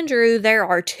 Andrew, there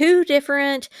are 2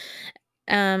 different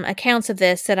accounts of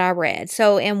this that I read.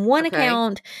 So in one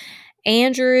account,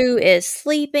 Andrew is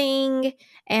sleeping,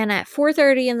 and at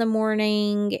 4:30 in the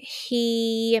morning,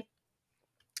 he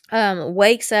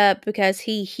wakes up because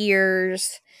he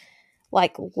hears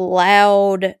like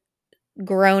loud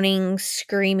groaning,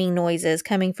 screaming noises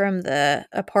coming from the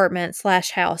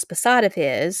apartment/house beside of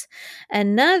his.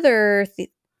 Another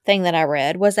thing that I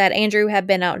read was that Andrew had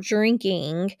been out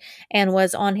drinking and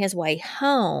was on his way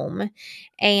home,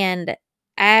 and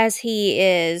as he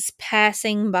is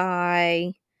passing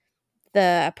by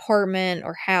the apartment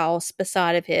or house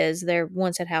beside of his, there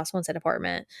one said house, one said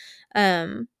apartment,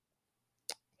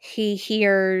 he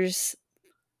hears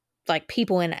like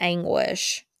people in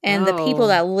anguish. And the people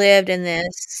that lived in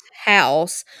this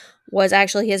house was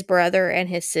actually his brother and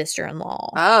his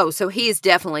sister-in-law. Oh, so he's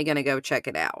definitely going to go check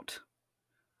it out.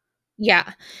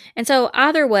 Yeah. And so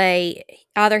either way,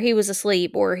 either he was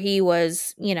asleep or he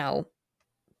was,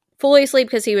 fully asleep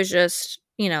because he was just,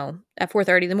 at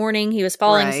 4:30 in the morning, he was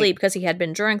falling asleep because he had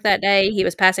been drunk that day. He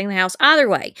was passing the house. Either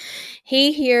way,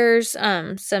 he hears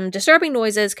some disturbing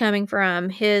noises coming from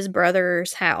his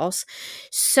brother's house.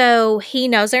 So he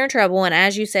knows they're in trouble. And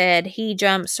as you said, he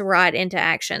jumps right into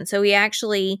action. So he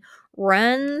actually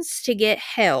runs to get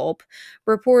help.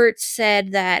 Reports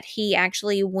said that he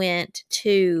actually went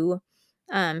to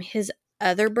his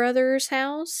other brother's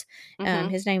house.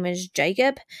 His name is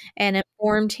Jacob, and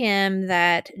informed him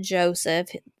that Joseph,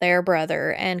 their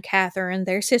brother, and Catherine,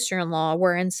 their sister-in-law,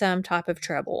 were in some type of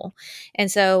trouble.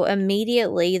 And so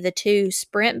immediately the two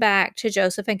sprint back to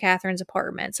Joseph and Catherine's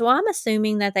apartment. So I'm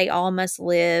assuming that they all must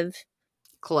live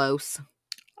close.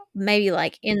 Maybe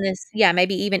like in this,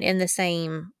 maybe even in the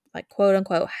same like quote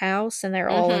unquote house, and they're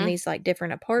all in these like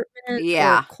different apartments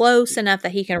or close enough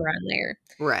that he can run there.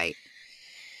 Right.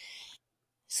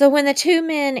 So when the 2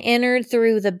 men entered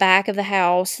through the back of the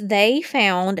house, they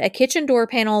found a kitchen door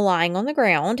panel lying on the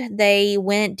ground. They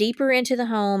went deeper into the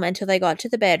home until they got to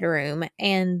the bedroom,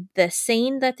 and the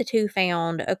scene that the 2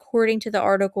 found, according to the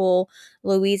article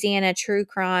Louisiana True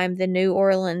Crime, the New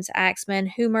Orleans Axeman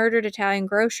Who Murdered Italian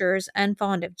Grocers and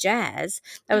Fond of Jazz,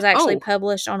 that was actually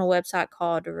published on a website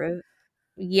called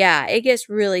it gets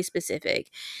really specific,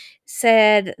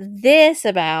 said this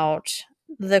about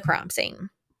the crime scene.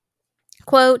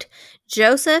 Quote,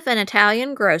 Joseph, an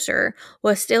Italian grocer,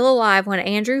 was still alive when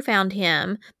Andrew found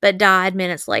him, but died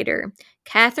minutes later.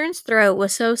 Catherine's throat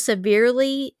was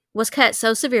cut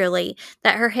so severely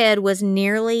that her head was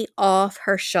nearly off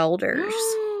her shoulders.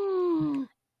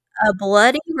 A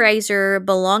bloody razor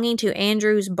belonging to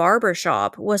Andrew's barber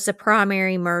shop was the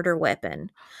primary murder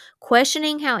weapon.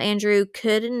 Questioning how Andrew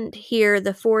couldn't hear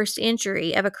the forced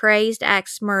entry of a crazed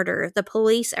axe murder, the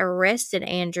police arrested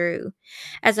Andrew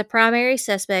as a primary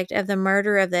suspect of the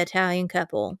murder of the Italian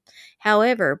couple.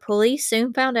 However, police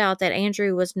soon found out that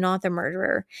Andrew was not the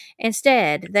murderer.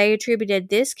 Instead, they attributed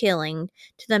this killing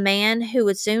to the man who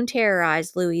would soon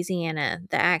terrorize Louisiana,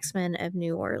 the Axeman of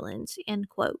New Orleans. End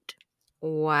quote.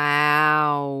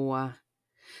 Wow.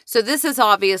 So this is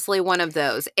obviously one of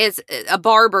those. It's a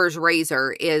barber's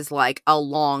razor is like a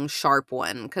long, sharp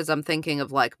one, because I'm thinking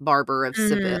of like barber of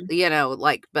Seville,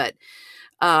 but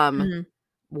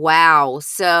wow.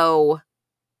 So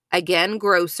again,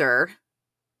 grosser.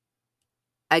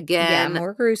 Again,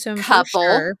 more gruesome. Couple. For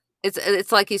sure.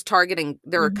 It's like he's targeting.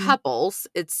 There are couples.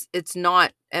 It's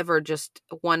not ever just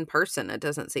one person. It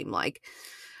doesn't seem like.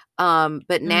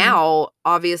 But now,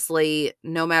 obviously,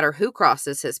 no matter who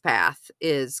crosses his path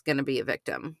is going to be a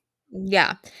victim.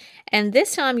 Yeah. And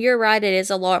this time, you're right, it is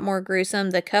a lot more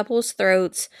gruesome. The couple's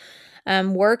throats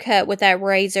were cut with that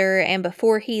razor, and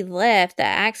before he left, the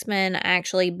axeman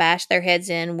actually bashed their heads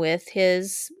in with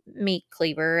his meat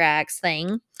cleaver axe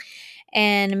thing.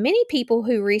 And many people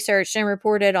who researched and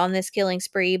reported on this killing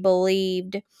spree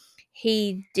believed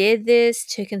he did this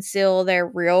to conceal their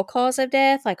real cause of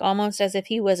death, like almost as if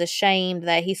he was ashamed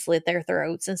that he slit their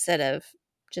throats instead of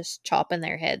just chopping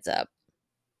their heads up.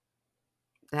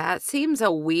 That seems that's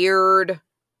weird.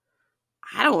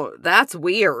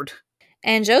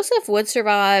 And Joseph would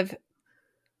survive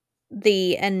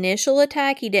the initial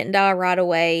attack. He didn't die right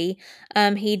away.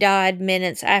 He died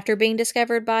minutes after being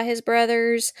discovered by his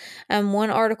brothers. One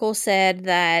article said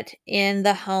that in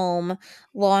the home,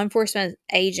 law enforcement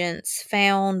agents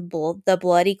found the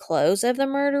bloody clothes of the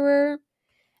murderer,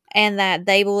 and that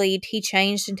they believed he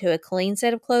changed into a clean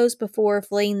set of clothes before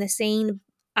fleeing the scene.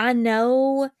 I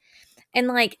know. And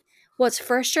like, what's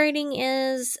frustrating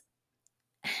is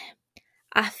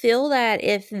I feel that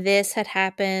if this had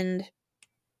happened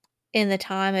in the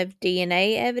time of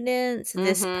DNA evidence,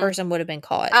 this person would have been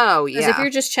caught. Oh, yeah. Because if you're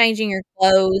just changing your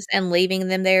clothes and leaving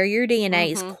them there, your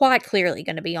DNA is quite clearly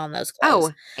going to be on those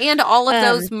clothes. Oh, and all of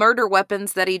those murder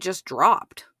weapons that he just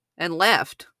dropped and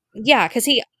left. Yeah, because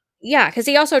he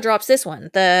also drops this one.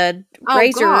 The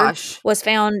razor was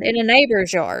found in a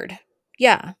neighbor's yard.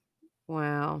 Yeah.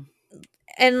 Wow.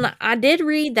 And I did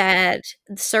read that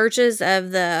searches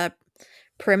of the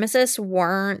premises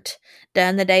weren't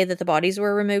done the day that the bodies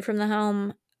were removed from the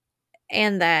home,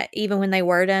 and that even when they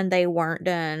were done, they weren't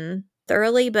done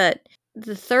thoroughly. But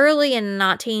the thoroughly in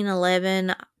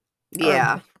 1911,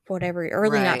 or whatever,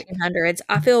 early 1900s,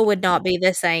 I feel would not be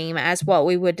the same as what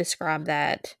we would describe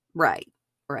that right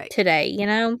today, you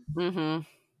know?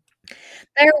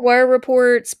 There were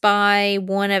reports by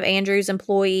one of Andrew's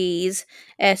employees,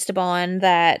 Esteban,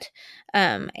 that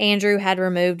Andrew had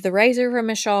removed the razor from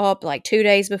his shop like 2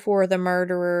 days before the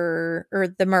murder,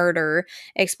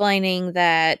 explaining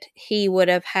that he would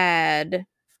have had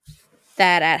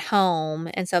that at home,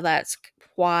 and so that's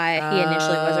why he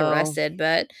initially was arrested,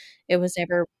 but that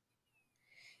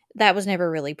was never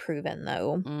really proven,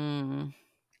 though.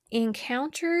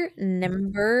 Encounter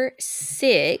number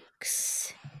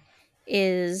 6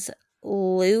 is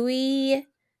Louis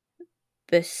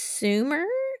Besumer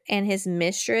and his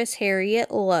mistress,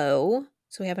 Harriet Lowe.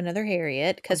 So we have another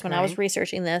Harriet, because when I was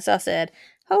researching this, I said,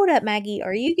 hold up, Maggie,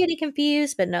 are you getting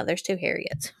confused? But no, there's 2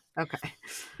 Harriets. Okay.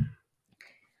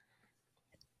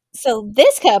 So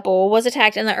this couple was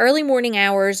attacked in the early morning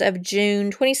hours of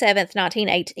June 27th,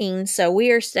 1918. So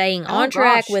we are staying on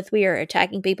track with we are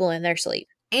attacking people in their sleep.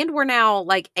 And we're now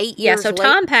like 8 years Yeah, so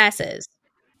time passes.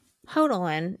 Hold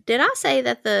on. Did I say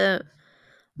that the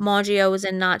Maggio was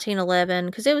in 1911?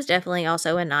 Because it was definitely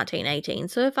also in 1918.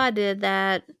 So if I did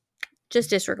that, just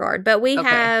disregard. But we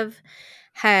have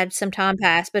had some time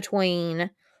pass between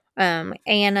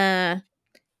Anna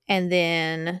and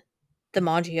then the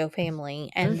Maggio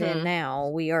family. And then now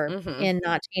we are in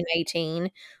 1918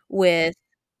 with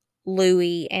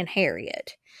Louis and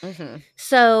Harriet.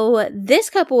 So this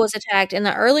couple was attacked in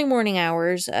the early morning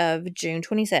hours of June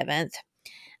 27th.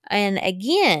 And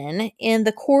again, in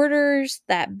the quarters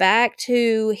that back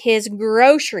to his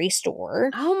grocery store.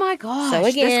 Oh my gosh. So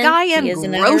again, this guy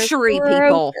and grocery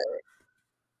people.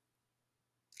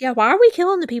 Yeah, why are we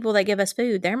killing the people that give us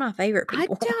food? They're my favorite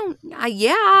people.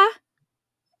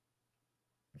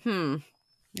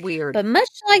 Weird. But much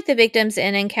like the victims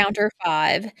in Encounter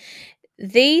 5,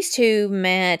 these two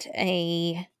met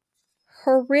a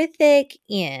horrific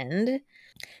end.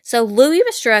 So Louis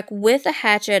was struck with a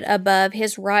hatchet above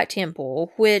his right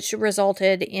temple, which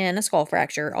resulted in a skull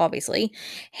fracture, obviously.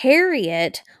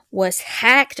 Harriet was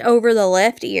hacked over the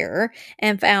left ear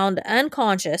and found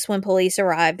unconscious when police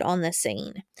arrived on the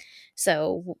scene.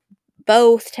 So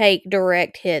both take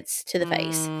direct hits to the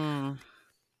face.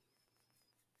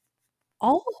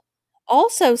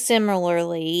 Also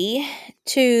similarly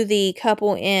to the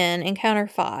couple in Encounter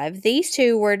 5, these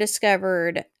two were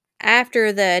discovered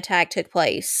after the attack took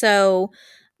place. So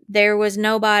there was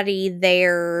nobody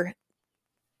there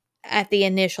at the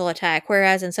initial attack,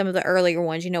 whereas in some of the earlier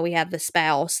ones, we have the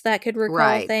spouse that could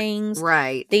recall things.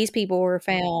 Right. These people were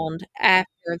found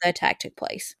after the attack took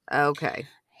place. Okay.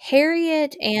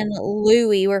 Harriet and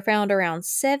Louis were found around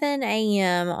 7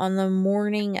 a.m. on the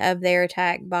morning of their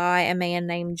attack by a man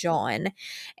named John.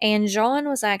 And John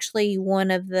was actually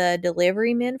one of the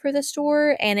delivery men for the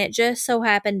store, and it just so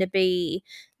happened to be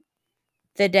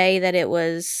the day that it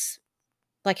was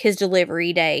like his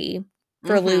delivery day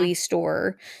for Louis'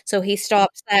 store. So he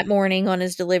stops that morning on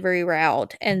his delivery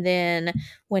route, and then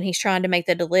when he's trying to make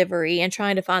the delivery and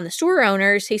trying to find the store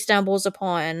owners, he stumbles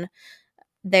upon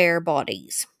their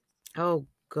bodies. Oh,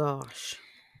 gosh.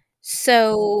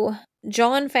 So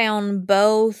John found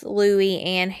both Louis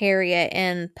and Harriet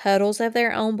in puddles of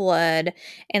their own blood,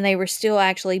 and they were still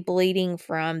actually bleeding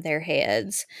from their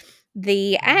heads.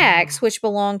 The axe, which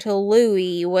belonged to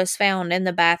Louis, was found in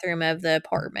the bathroom of the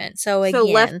apartment. So left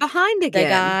again, behind again. the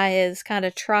guy is kind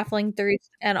of trifling through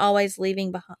and always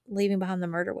leaving behind the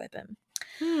murder weapon.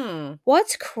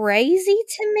 What's crazy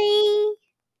to me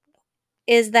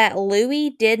is that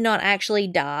Louis did not actually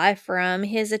die from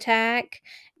his attack,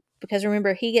 because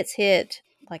remember, he gets hit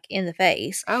like in the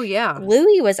face. Oh, yeah.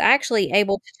 Louis was actually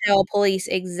able to tell police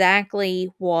exactly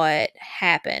what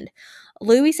happened.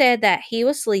 Louis said that he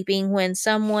was sleeping when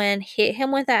someone hit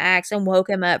him with an axe and woke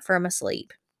him up from his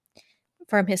sleep.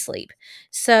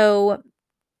 So,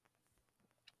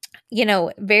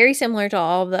 very similar to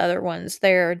all of the other ones.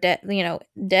 They're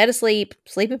dead asleep,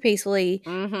 sleeping peacefully.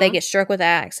 They get struck with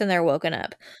axe and they're woken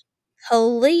up.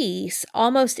 Police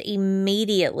almost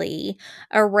immediately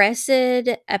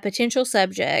arrested a potential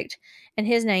subject, and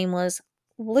his name was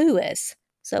Lewis.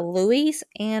 So Louis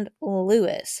and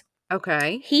Lewis.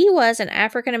 Okay. He was an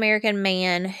African American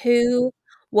man who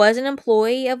was an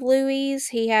employee of Louis.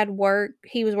 He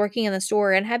was working in the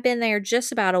store and had been there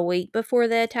just about a week before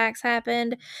the attacks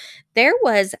happened. There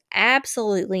was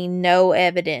absolutely no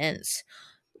evidence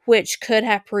which could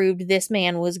have proved this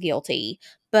man was guilty,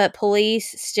 but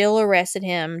police still arrested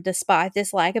him despite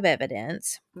this lack of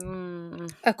evidence.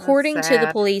 According to the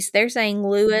police, they're saying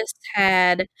Lewis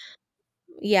had,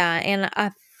 and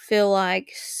I feel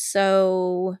like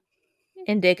so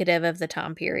indicative of the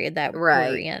time period that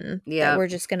we're in, that we're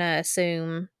just going to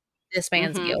assume this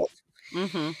man's guilt.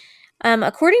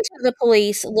 According to the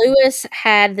police, Lewis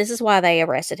this is why they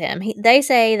arrested him. They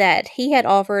say that he had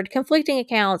offered conflicting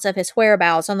accounts of his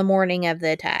whereabouts on the morning of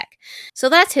the attack. So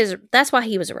that's why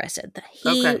he was arrested.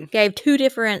 He gave two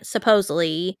different,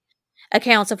 supposedly,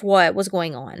 accounts of what was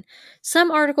going on.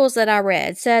 Some articles that I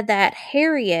read said that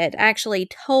Harriet actually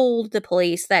told the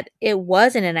police that it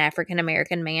wasn't an African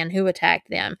American man who attacked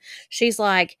them. She's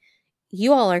like,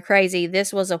 "You all are crazy.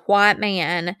 This was a white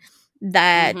man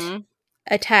that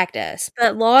attacked us."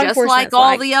 But law enforcement, just like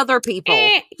all the other people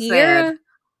said.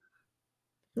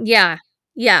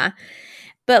 Yeah.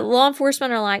 But law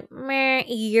enforcement are like, "Meh,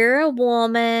 you're a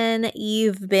woman.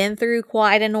 You've been through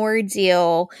quite an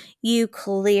ordeal. You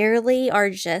clearly are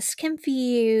just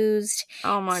confused.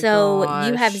 Oh my So gosh.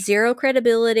 you have zero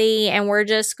credibility, and we're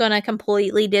just going to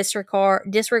completely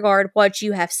disregard what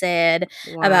you have said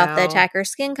about the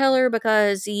attacker's skin color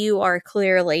because you are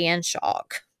clearly in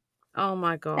shock." Oh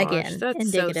my gosh. Again, that's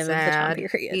indicative so sad. of the time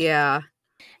period. Yeah.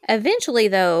 Eventually,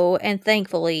 though, and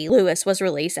thankfully, Lewis was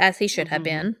released, as he should have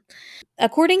been.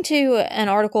 According to an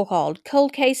article called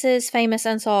Cold Cases, Famous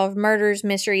Unsolved Murders,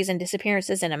 Mysteries, and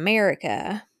Disappearances in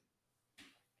America,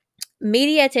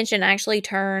 media attention actually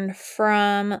turned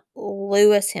from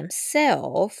Lewis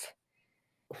himself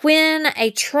when a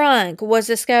trunk was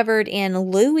discovered in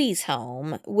Louis'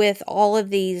 home with all of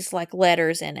these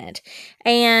letters in it.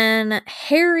 And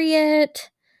Harriet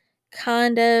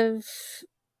kind of,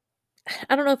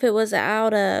 I don't know if it was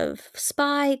out of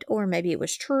spite or maybe it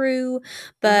was true,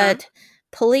 but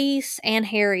police and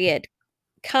Harriet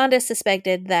kind of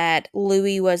suspected that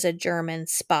Louis was a German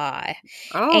spy.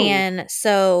 And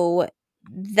so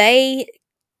they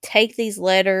take these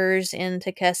letters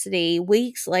into custody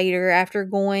weeks later after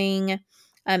going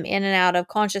in and out of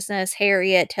consciousness.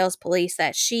 Harriet tells police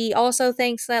that she also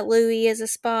thinks that Louis is a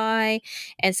spy,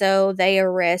 and so they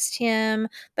arrest him.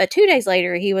 But 2 days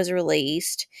later, he was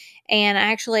released. And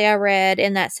actually, I read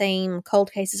in that same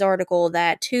Cold Cases article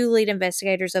that 2 lead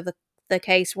investigators of the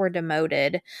case were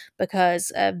demoted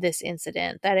because of this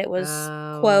incident, that it was,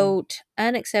 quote,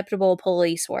 unacceptable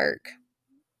police work.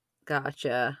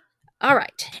 Gotcha. All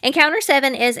right. Encounter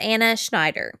 7 is Anna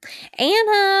Schneider.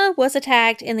 Anna was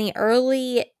attacked in the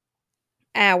early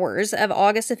hours of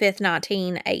August the 5th,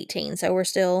 1918. So we're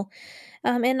still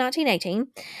in 1918.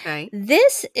 Okay.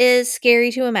 This is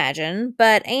scary to imagine,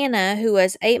 but Anna, who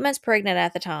was 8 months pregnant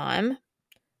at the time,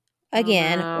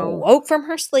 again, woke from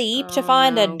her sleep to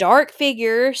find a dark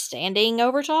figure standing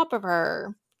over top of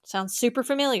her. Sounds super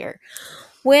familiar.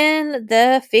 When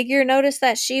the figure noticed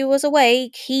that she was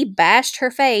awake, he bashed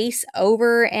her face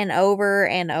over and over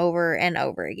and over and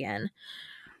over again.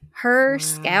 Her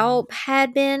scalp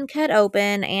had been cut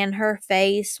open and her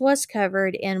face was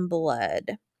covered in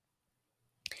blood.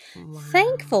 Wow.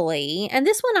 Thankfully, and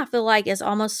this one I feel like is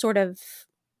almost sort of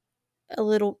a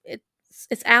little,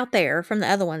 it's out there from the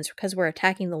other ones because we're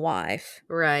attacking the wife.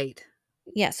 Right.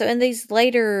 Yeah, so in these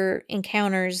later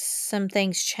encounters, some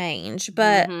things change.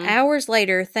 But hours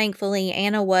later, thankfully,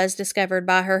 Anna was discovered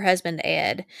by her husband,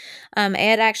 Ed.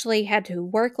 Ed actually had to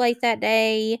work late that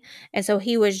day, and so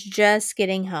he was just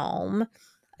getting home.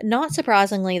 Not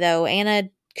surprisingly, though, Anna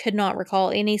could not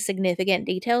recall any significant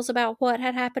details about what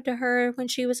had happened to her when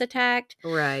she was attacked.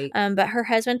 Right. But her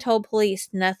husband told police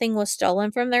nothing was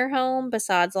stolen from their home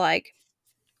besides, like,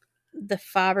 the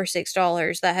 $5 or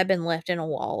 $6 that had been left in a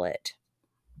wallet.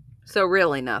 So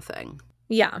really nothing.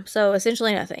 Yeah, so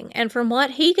essentially nothing. And from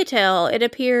what he could tell, it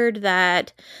appeared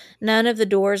that none of the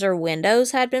doors or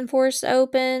windows had been forced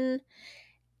open.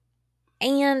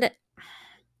 And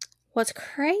what's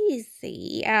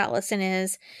crazy, Allison,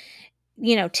 is,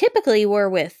 typically we're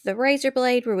with the razor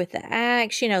blade, we're with the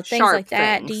axe, things Sharp like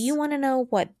that. things. Do you want to know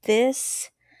what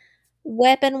this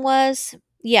weapon was?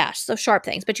 Yeah, so sharp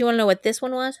things. But you want to know what this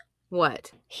one was?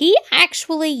 What? He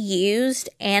actually used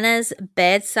Anna's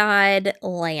bedside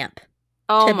lamp.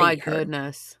 Oh my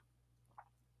goodness.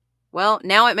 Well,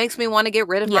 now it makes me want to get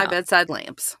rid of my bedside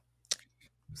lamps.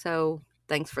 So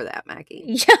thanks for that,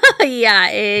 Maggie. Yeah,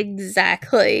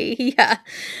 exactly. Yeah.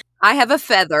 I have a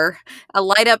feather, a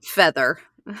light up feather.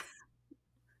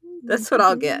 That's what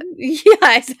I'll get.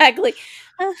 Yeah, exactly.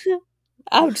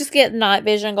 I'll just get night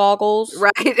vision goggles.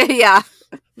 Right, yeah.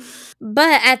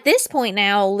 But at this point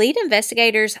now, lead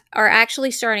investigators are actually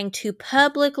starting to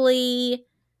publicly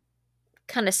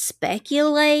kind of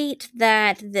speculate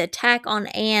that the attack on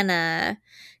Anna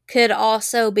could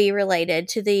also be related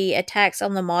to the attacks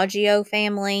on the Maggio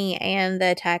family and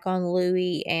the attack on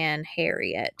Louis and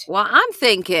Harriet. Well, I'm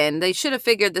thinking they should have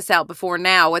figured this out before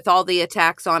now with all the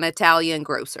attacks on Italian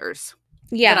grocers.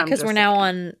 Yeah, because we're now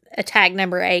on attack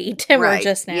number 8, and we're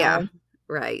just now. Yeah,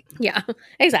 right. Yeah,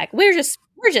 exactly. We're just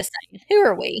saying, who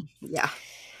are we? Yeah.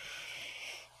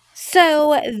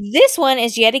 So this one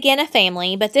is yet again a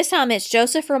family, but this time it's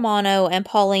Joseph Romano and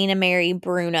Paulina Mary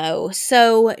Bruno.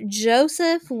 So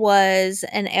Joseph was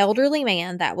an elderly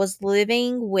man that was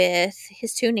living with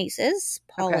his 2 nieces,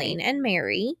 Pauline and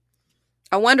Mary.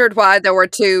 I wondered why there were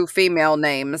 2 female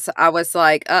names. I was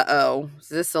like, uh-oh, is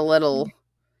this a little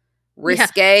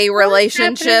risque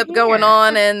relationship going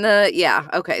on? And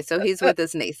okay, so he's with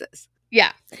his nieces.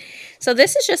 Yeah. So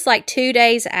this is just like 2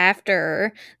 days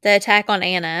after the attack on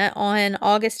Anna on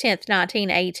August 10th,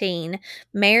 1918.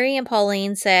 Mary and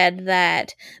Pauline said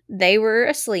that they were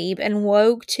asleep and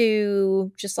woke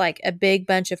to just like a big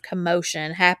bunch of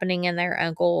commotion happening in their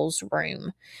uncle's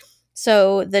room.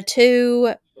 So the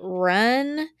 2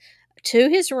 run to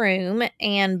his room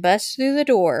and bust through the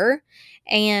door,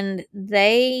 and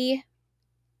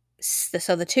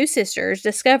so the 2 sisters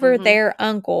discovered their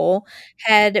uncle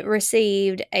had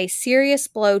received a serious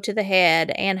blow to the head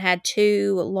and had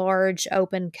 2 large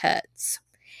open cuts.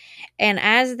 And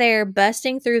as they're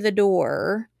busting through the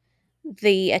door,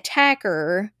 the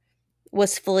attacker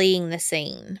was fleeing the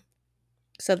scene.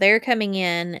 So they're coming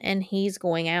in and he's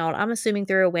going out. I'm assuming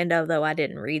through a window, though I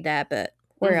didn't read that, but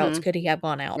where else could he have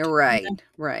gone out? Right,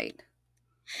 right.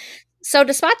 So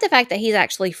despite the fact that he's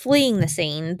actually fleeing the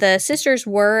scene, the sisters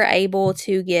were able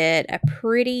to get a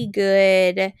pretty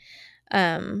good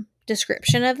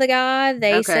description of the guy.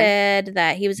 They said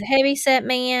that he was a heavy-set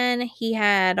man. He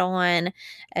had on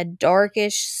a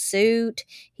darkish suit.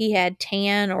 He had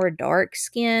tan or dark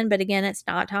skin, but again, it's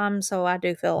nighttime, so I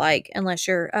do feel like unless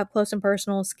you're up close and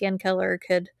personal, skin color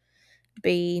could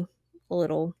be a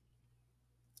little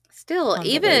Still,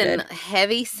 even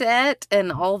heavy set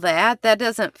and all that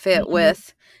doesn't fit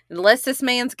with, unless this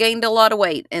man's gained a lot of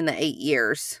weight in the 8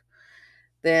 years,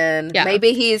 then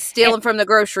maybe he's stealing from the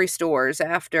grocery stores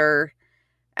after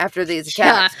these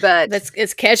attacks. But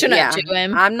it's catching up to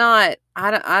him.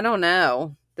 I don't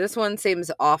know. This one seems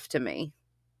off to me.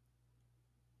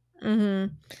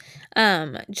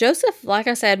 Joseph, like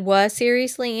I said, was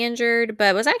seriously injured,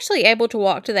 but was actually able to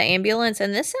walk to the ambulance.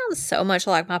 And this sounds so much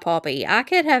like my papi. I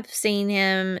could have seen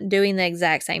him doing the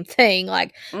exact same thing.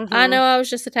 Like, I know I was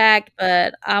just attacked,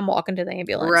 but I'm walking to the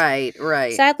ambulance.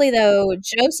 Right. Sadly, though,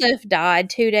 Joseph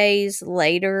died 2 days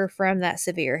later from that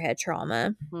severe head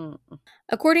trauma.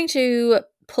 According to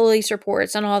police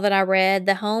reports and all that I read,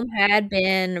 the home had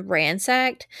been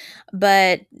ransacked,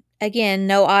 but again,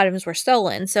 no items were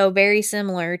stolen. So very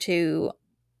similar to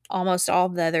almost all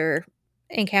the other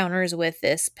encounters with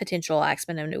this potential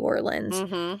axeman of New Orleans.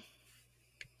 And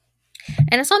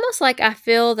it's almost like I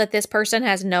feel that this person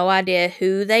has no idea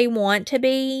who they want to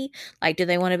be. Like, do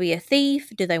they want to be a thief?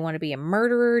 Do they want to be a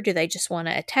murderer? Do they just want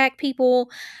to attack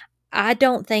people? I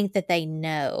don't think that they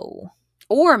know.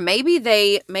 Or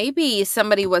maybe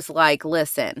somebody was like,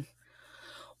 listen,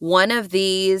 one of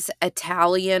these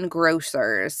Italian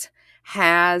grocers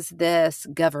has this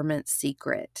government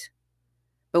secret,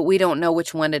 but we don't know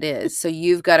which one it is. So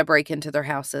you've got to break into their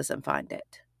houses and find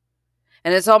it.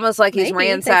 And it's almost like he's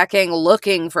ransacking,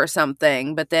 looking for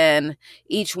something, but then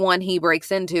each one he breaks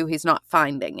into, he's not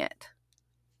finding it.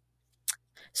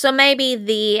 So maybe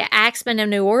the axeman of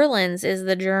New Orleans is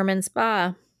the German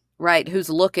spy. Right, who's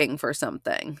looking for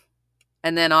something.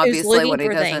 And then obviously when he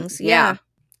doesn't. Things. Yeah.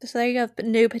 So there you go.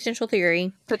 New potential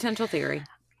theory.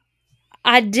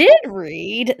 I did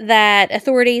read that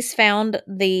authorities found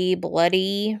the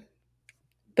bloody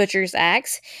butcher's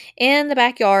axe in the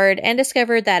backyard and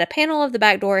discovered that a panel of the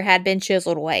back door had been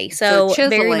chiseled away. So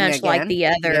very much again. Like the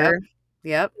other.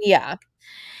 Yep. Yeah.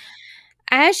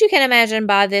 As you can imagine,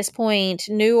 by this point,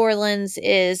 New Orleans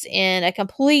is in a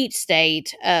complete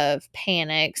state of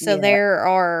panic. So there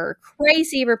are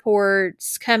crazy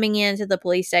reports coming into the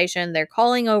police station. They're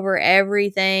calling over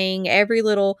everything, every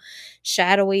little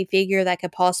shadowy figure that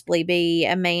could possibly be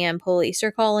a man. Police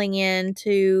are calling in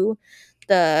to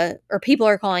people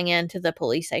are calling in to the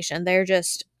police station. They're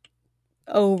just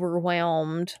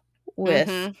overwhelmed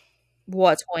with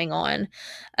what's going on.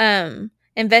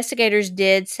 Investigators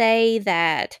did say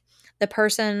that the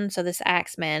person, so this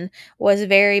axeman, was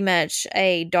very much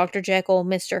a Dr. Jekyll,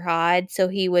 Mr. Hyde, so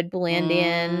he would blend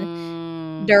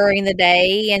in during the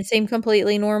day and seem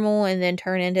completely normal and then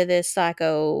turn into this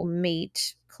psycho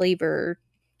meat cleaver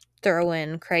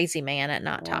throwing crazy man at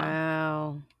nighttime.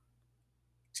 Wow.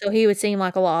 So he would seem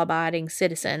like a law-abiding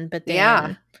citizen, but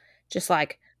then just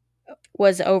like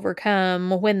was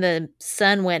overcome when the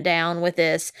sun went down with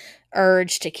this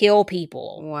urge to kill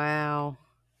people. Wow.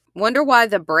 Wonder why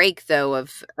the break, though,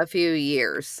 of a few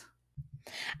years.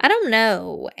 I don't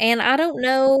know. And I don't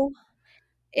know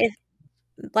if,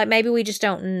 like, maybe we just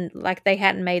don't, like, they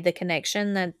hadn't made the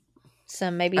connection that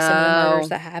some of the murders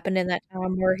that happened in that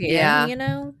time were him, you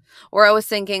know? Or I was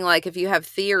thinking, like, if you have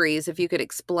theories, if you could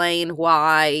explain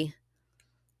why,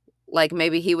 like,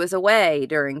 maybe he was away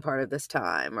during part of this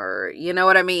time, or, you know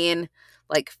what I mean?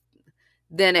 Like,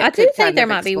 then it I could do think there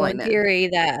might be explain one it. theory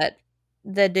that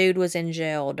the dude was in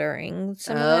jail during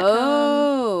some of that time.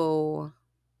 Oh.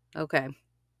 Okay.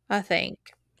 I think.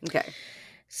 Okay.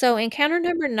 So encounter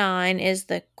number 9 is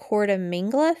the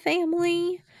Cortamingla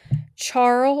family.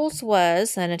 Charles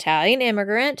was an Italian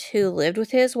immigrant who lived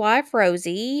with his wife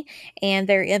Rosie and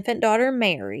their infant daughter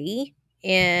Mary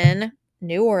in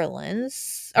New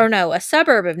Orleans, or no, a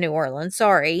suburb of New Orleans,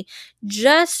 sorry,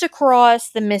 just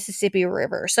across the Mississippi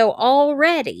River. So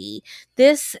already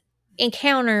this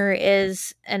encounter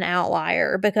is an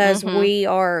outlier because we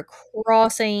are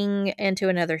crossing into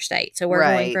another state. So we're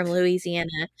going from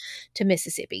Louisiana to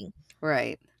Mississippi.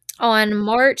 Right. On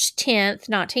March 10th,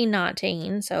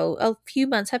 1919, so a few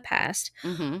months have passed,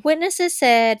 witnesses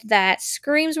said that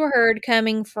screams were heard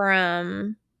coming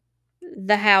from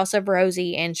the house of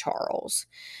Rosie and Charles.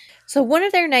 So one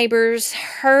of their neighbors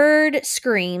heard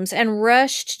screams and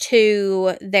rushed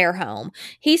to their home.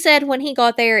 He said when he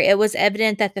got there, it was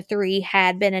evident that the three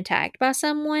had been attacked by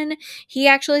someone. He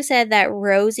actually said that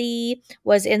Rosie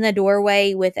was in the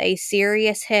doorway with a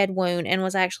serious head wound and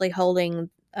was actually holding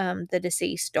the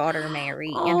deceased daughter, Mary,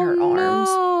 in her arms.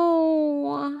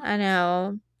 No. I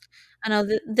know.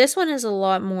 This one is a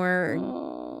lot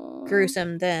more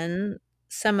gruesome than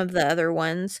some of the other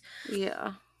ones.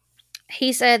 Yeah.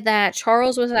 He said that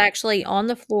Charles was actually on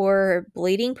the floor,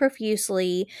 bleeding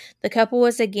profusely. The couple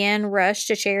was again rushed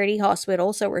to Charity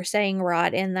Hospital, so we're staying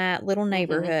right in that little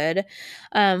neighborhood,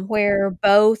 where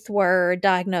both were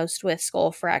diagnosed with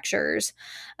skull fractures.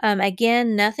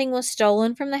 Again, nothing was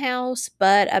stolen from the house,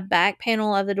 but a back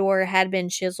panel of the door had been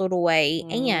chiseled away,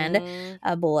 and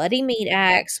a bloody meat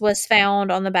axe was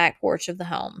found on the back porch of the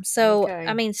home. So, Okay.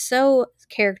 I mean, so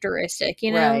characteristic,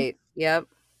 you know? Right. Yep.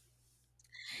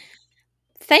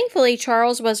 Thankfully,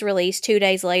 Charles was released 2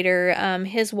 days later.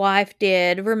 His wife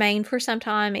did remain for some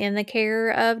time in the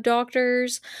care of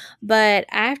doctors, but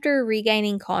after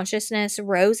regaining consciousness,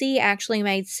 Rosie actually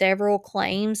made several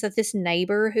claims that this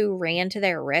neighbor who ran to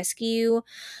their rescue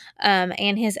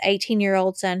and his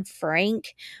 18-year-old son,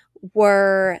 Frank,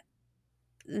 were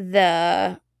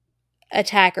the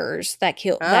attackers that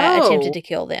attempted to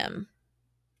kill them.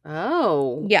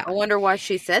 Oh. Yeah. I wonder why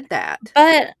she said that.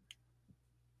 But,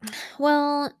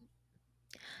 well,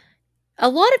 a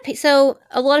lot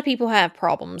of people have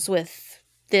problems with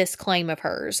this claim of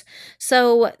hers.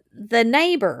 So the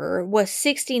neighbor was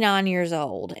 69 years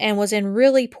old and was in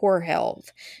really poor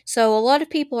health. So a lot of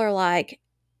people are like,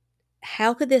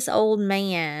 how could this old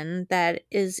man that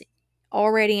is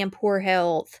already in poor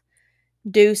health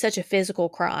do such a physical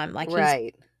crime? Like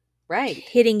Right. he's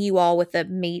hitting you all with a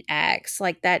meat axe.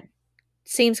 Like that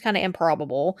seems kind of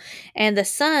improbable. And the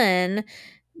son,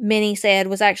 many said,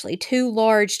 was actually too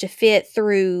large to fit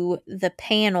through the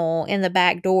panel in the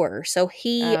back door. So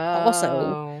he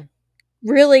also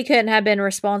really couldn't have been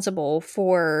responsible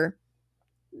for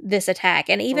this attack.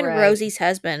 And even Rosie's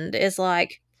husband is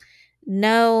like,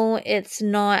 no, it's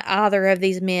not either of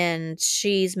these men.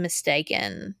 She's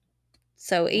mistaken.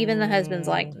 So even the husband's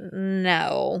like,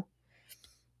 no.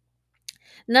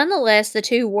 Nonetheless, the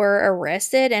two were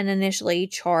arrested and initially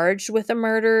charged with the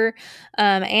murder,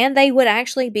 and they would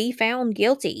actually be found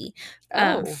guilty.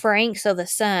 Frank, so the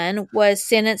son, was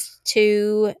sentenced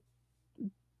to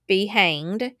be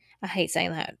hanged. I hate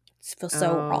saying that. It feels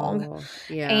so wrong.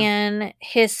 Yeah. And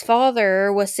his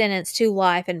father was sentenced to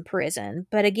life in prison.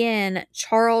 But again,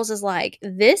 Charles is like,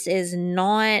 this is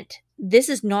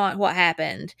not what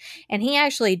happened. And he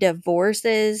actually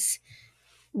divorces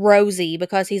Rosie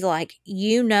because he's like,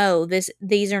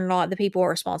 these are not the people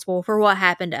responsible for what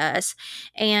happened to us.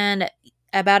 And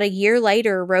about a year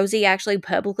later, Rosie actually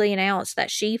publicly announced that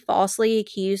she falsely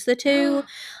accused the two,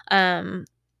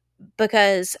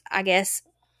 because I guess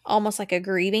almost like a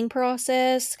grieving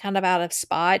process, kind of out of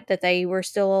spite that they were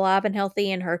still alive and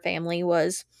healthy and her family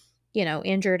was,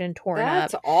 injured and torn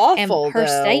up. That's awful, and her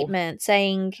though. statement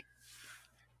saying,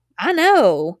 I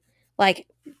know, like,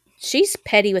 she's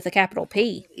petty with a capital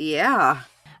P. Yeah.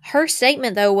 Her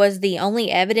statement, though, was the only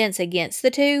evidence against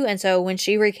the two, and so when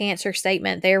she recants her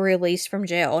statement, they're released from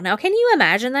jail. Now, can you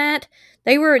imagine that?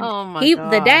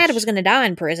 The dad was going to die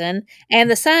in prison,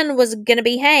 and the son was going to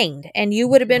be hanged, and you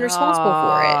would have been responsible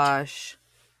for it.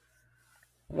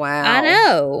 Wow. I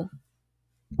know.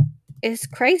 It's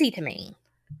crazy to me.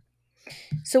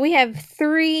 So we have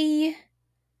 3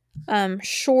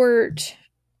 short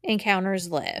encounters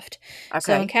left. Okay.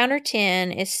 So encounter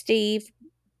 10 is Steve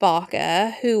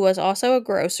Baca, who was also a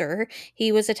grocer.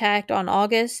 He was attacked on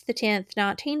August the 10th,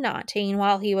 1919,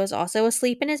 while he was also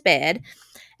asleep in his bed.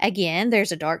 Again,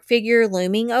 there's a dark figure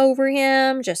looming over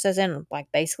him, just as in,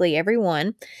 like, basically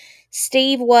everyone.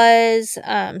 Stephen was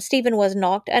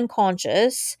knocked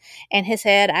unconscious, and his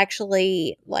head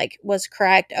actually, was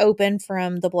cracked open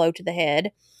from the blow to the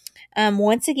head.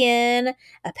 Once again,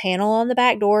 a panel on the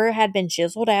back door had been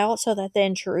chiseled out so that the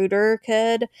intruder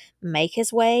could make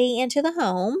his way into the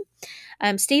home.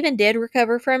 Stephen did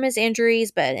recover from his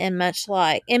injuries, but in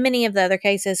many of the other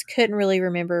cases, couldn't really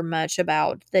remember much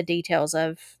about the details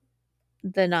of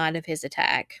the night of his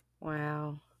attack.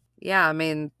 Wow. Yeah, I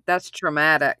mean, that's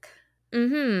traumatic.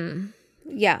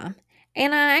 Yeah.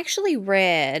 And I actually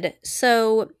read,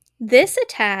 so this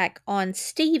attack on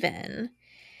Stephen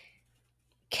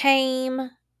came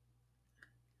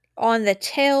on the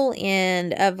tail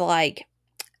end of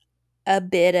a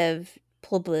bit of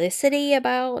publicity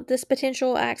about this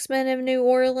potential axeman of New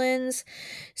Orleans.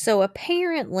 So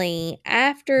apparently,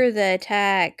 after the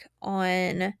attack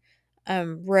on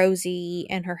Rosie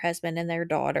and her husband and their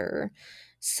daughter,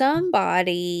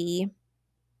 somebody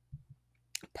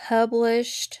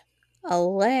published a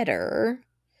letter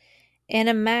in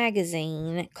a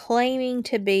magazine claiming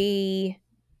to be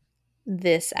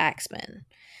this axeman.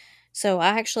 So I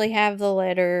actually have the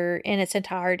letter in its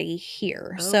entirety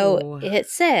here. So it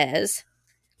says,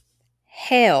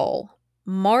 Hell,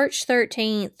 March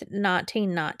 13th,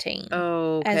 1919.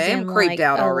 Okay, I'm creeped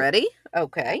out already.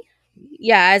 Okay.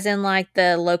 Yeah, as in like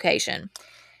the location.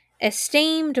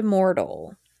 Esteemed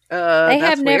mortal. They That's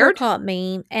have never weird. caught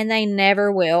me, and they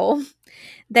never will.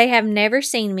 They have never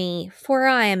seen me, for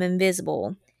I am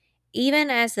invisible, even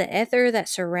as the ether that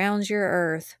surrounds your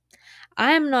earth.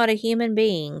 I am not a human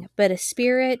being, but a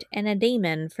spirit and a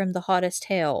demon from the hottest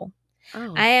hell.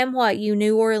 Oh. I am what you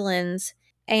New Orleans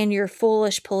and your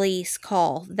foolish police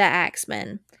call the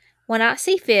Axeman. When I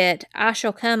see fit, I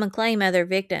shall come and claim other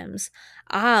victims.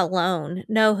 I alone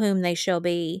know whom they shall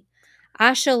be.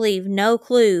 I shall leave no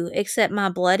clue except my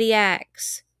bloody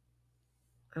axe,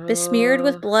 besmeared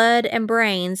with blood and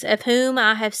brains, of whom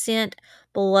I have sent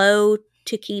below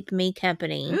to keep me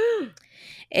company.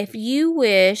 If you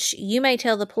wish, you may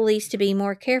tell the police to be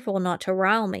more careful not to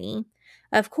rile me.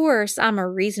 Of course, I'm a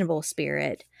reasonable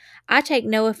spirit. I take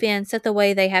no offense at the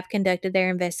way they have conducted their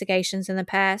investigations in the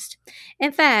past.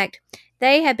 In fact,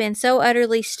 they have been so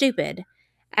utterly stupid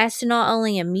as to not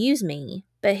only amuse me,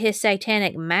 but His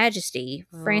Satanic Majesty,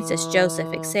 Francis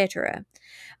Joseph, etc.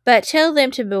 But tell them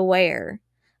to beware.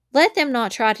 Let them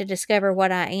not try to discover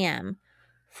what I am,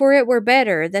 for it were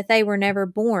better that they were never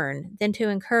born than to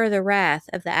incur the wrath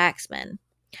of the Axeman.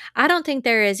 I don't think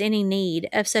there is any need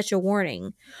of such a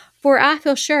warning, for I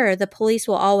feel sure the police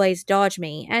will always dodge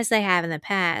me, as they have in the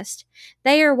past.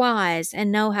 They are wise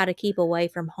and know how to keep away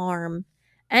from harm.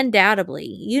 Undoubtedly,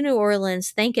 you New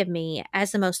Orleans think of me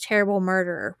as the most terrible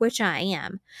murderer, which I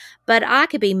am, but I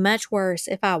could be much worse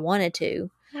if I wanted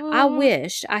to. I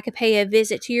wished I could pay a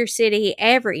visit to your city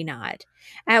every night.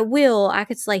 At will, I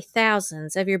could slay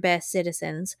thousands of your best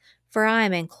citizens, for I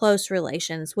am in close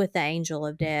relations with the angel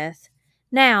of death.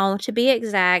 Now, to be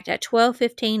exact, at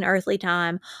 12:15 earthly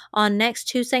time on next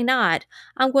Tuesday night,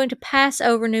 I'm going to pass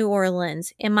over New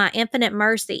Orleans. In my infinite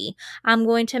mercy, I'm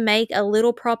going to make a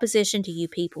little proposition to you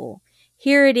people.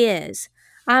 Here it is.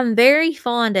 I'm very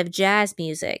fond of jazz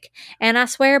music, and I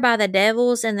swear by the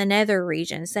devils in the nether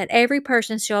regions that every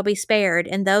person shall be spared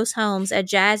in those homes a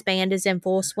jazz band is in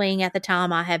full swing at the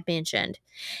time I have mentioned.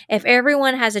 If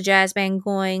everyone has a jazz band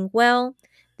going, well,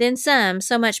 then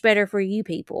so much better for you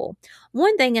people.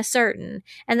 One thing is certain,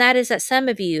 and that is that some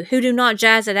of you who do not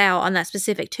jazz it out on that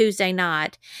specific Tuesday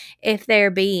night, if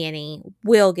there be any,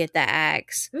 will get the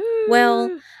axe.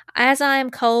 Well, as I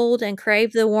am cold and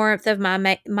crave the warmth of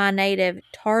my native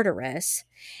Tartarus,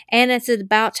 and it's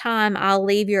about time I'll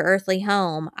leave your earthly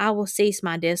home, I will cease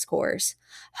my discourse,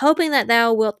 hoping that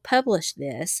thou wilt publish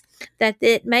this, that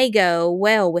it may go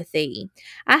well with thee.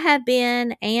 I have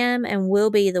been, am, and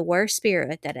will be the worst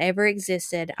spirit that ever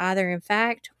existed, either in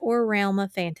fact or realm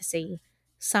of fantasy.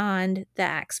 Signed, the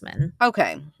Axeman.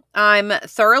 Okay. I'm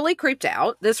thoroughly creeped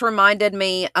out. This reminded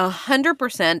me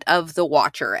 100% of the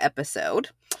Watcher episode.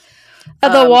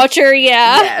 The Watcher,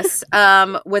 yeah. Yes,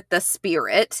 with the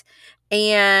spirit.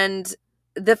 And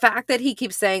the fact that he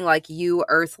keeps saying, like, you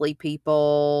earthly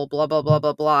people, blah, blah, blah,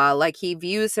 blah, blah. Like, he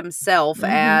views himself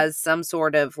as some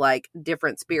sort of, like,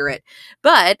 different spirit.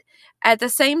 But at the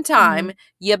same time,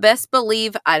 you best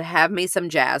believe I'd have me some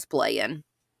jazz playing.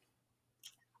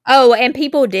 Oh, and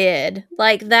people did.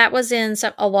 Like, that was in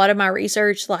a lot of my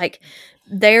research. Like,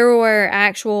 there were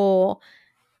actual,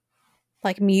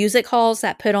 like, music halls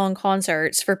that put on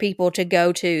concerts for people to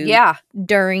go to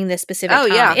during this specific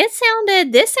time. Yeah.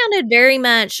 This sounded very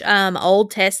much old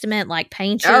Testament, like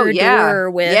paint your door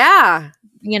with,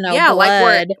 you know,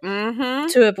 blood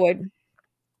to avoid.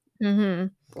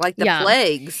 Like the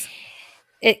plagues.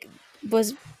 It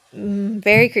was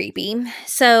very creepy.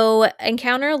 So,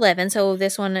 Encounter 11, so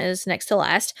this one is next to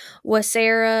last, was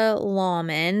Sarah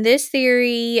Lawman. This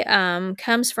theory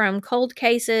comes from cold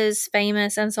cases,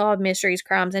 famous unsolved mysteries,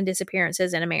 crimes, and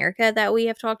disappearances in America that we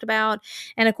have talked about.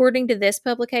 And according to this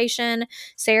publication,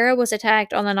 Sarah was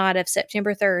attacked on the night of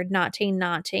September 3rd,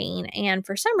 1919. And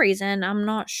for some reason, I'm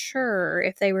not sure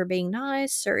if they were being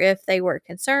nice or if they were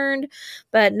concerned,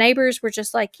 but neighbors were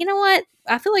just like, you know what?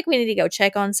 I feel like we need to go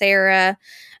check on Sarah.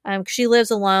 She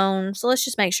lives alone, so let's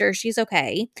just make sure she's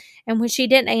okay. And when she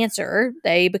didn't answer,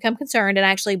 they become concerned and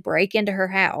actually break into her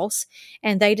house,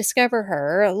 and they discover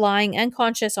her lying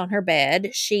unconscious on her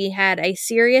bed. She had a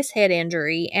serious head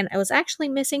injury and was actually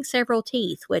missing several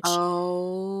teeth, which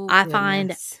I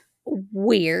find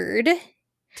weird.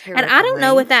 Terrifying. And I don't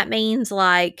know what that means,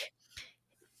 like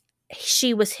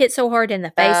she was hit so hard in the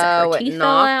face that her teeth fell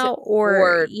out,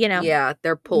 or you know. Yeah,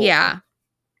 they're pulled. Yeah.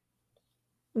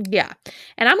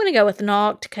 And I'm going to go with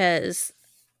knocked because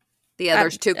the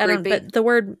other's too creepy. But the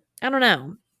word, I don't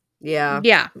know. Yeah.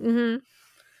 Yeah.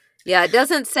 Yeah, it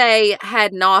doesn't say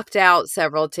had knocked out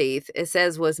several teeth. It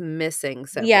says was missing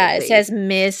several teeth. Yeah, it says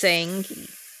missing.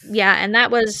 Yeah, and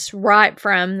that was right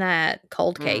from that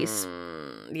cold case.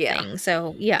 thing.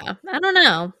 So, yeah, I don't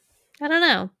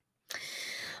know.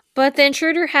 But the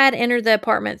intruder had entered the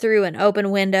apartment through an open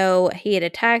window. He had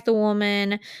attacked the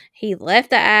woman. He left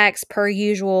the axe, per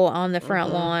usual, on the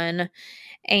front lawn.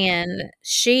 And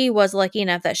she was lucky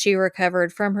enough that she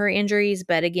recovered from her injuries,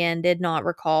 but again, did not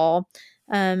recall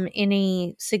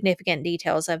any significant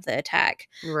details of the attack.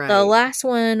 Right. The last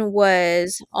one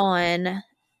was on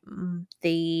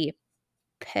the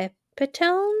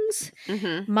Pepitones.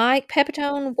 Mike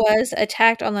Pepitone was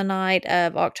attacked on the night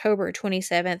of October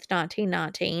 27th,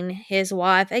 1919. His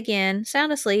wife, again,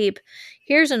 sound asleep,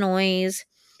 hears a noise,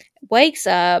 wakes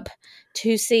up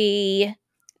to see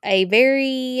a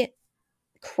very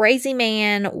crazy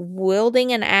man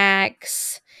wielding an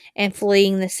axe and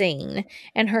fleeing the scene.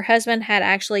 And her husband had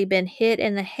actually been hit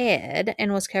in the head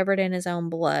and was covered in his own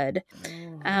blood.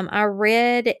 I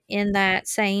read in that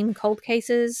same cold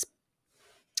cases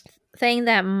thing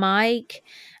that Mike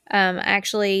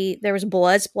actually there was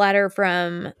blood splatter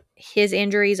from his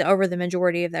injuries over the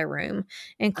majority of their room,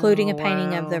 including a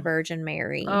painting of the Virgin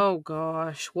Mary. Oh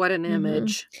gosh, what an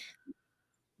image.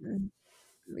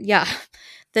 Yeah.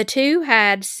 The two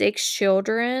had 6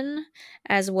 children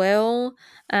as well,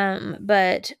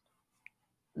 but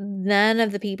none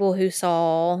of the people who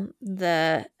saw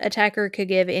the attacker could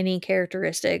give any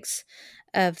characteristics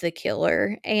of the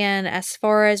killer. And as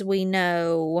far as we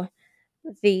know,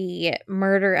 the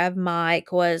murder of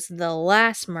Mike was the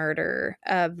last murder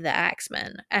of the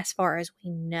Axeman, as far as we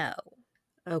know.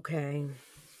 Okay.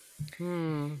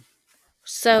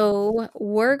 So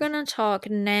we're going to talk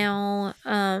now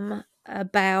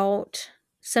about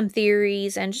some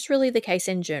theories and just really the case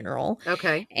in general.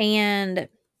 Okay. And,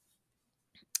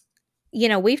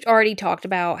 we've already talked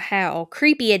about how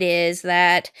creepy it is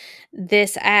that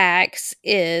this axe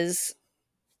is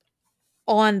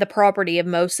on the property of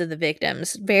most of the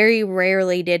victims. Very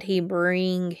rarely did he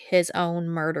bring his own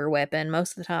murder weapon.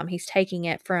 Most of the time he's taking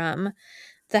it from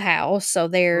the house. So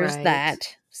there's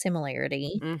that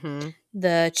similarity.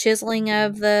 The chiseling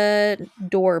of the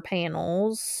door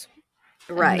panels.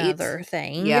 Another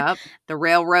thing. Yep. The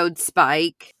railroad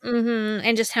spike.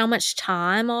 And just how much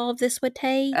time all of this would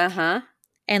take.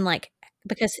 And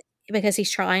because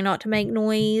he's trying not to make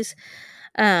noise.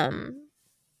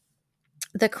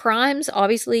 The crimes,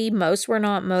 obviously, most were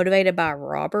not motivated by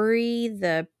robbery.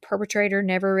 The perpetrator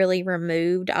never really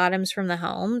removed items from the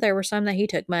home. There were some that he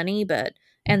took money,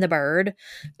 and the bird.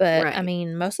 But, I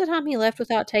mean, most of the time he left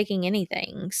without taking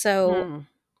anything. So,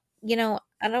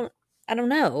 I don't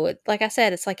know. Like I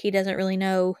said, it's like he doesn't really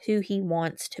know who he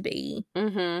wants to be.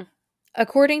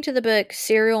 According to the book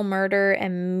Serial Murder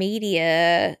and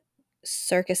Media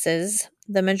Circuses,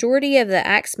 the majority of the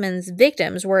Axeman's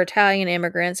victims were Italian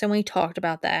immigrants, and we talked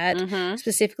about that,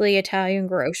 specifically Italian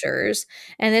grocers.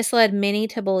 And this led many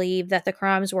to believe that the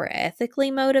crimes were ethically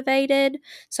motivated,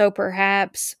 so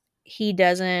perhaps he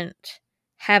doesn't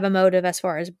have a motive as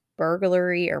far as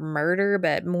burglary or murder,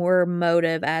 but more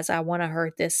motive as I want to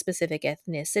hurt this specific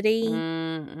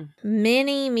ethnicity.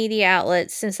 Many media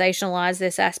outlets sensationalized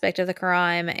this aspect of the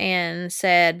crime and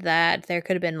said that there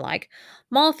could have been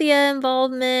mafia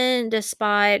involvement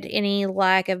despite a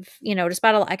lack of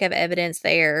evidence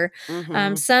there.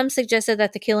 Some suggested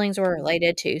that the killings were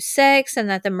related to sex and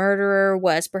that the murderer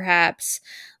was perhaps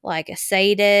a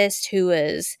sadist who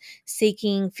was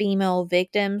seeking female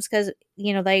victims because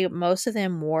most of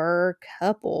them were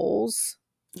couples.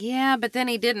 Yeah, but then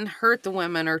he didn't hurt the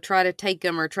women or try to take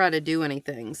them or try to do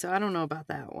anything. So I don't know about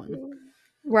that one.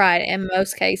 Right, in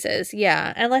most cases,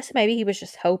 yeah. Unless maybe he was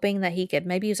just hoping that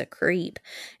maybe he was a creep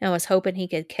and was hoping he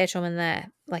could catch them in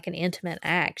that, an intimate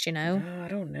act, I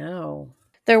don't know.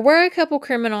 There were a couple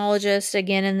criminologists,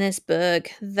 again, in this book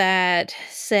that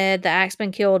said the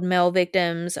Axeman killed male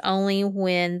victims only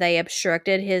when they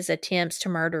obstructed his attempts to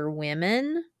murder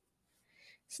women.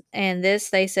 And this,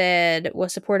 they said,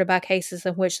 was supported by cases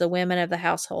in which the women of the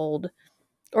household,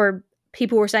 or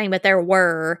people were saying, but there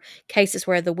were cases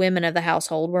where the women of the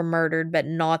household were murdered, but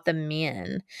not the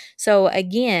men. So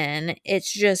again,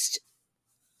 it's just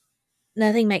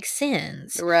nothing makes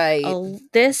sense. Right.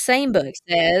 This same book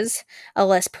says a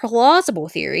less plausible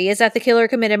theory is that the killer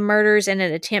committed murders in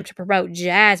an attempt to promote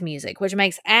jazz music, which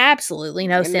makes absolutely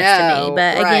no sense to me.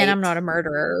 But again, I'm not a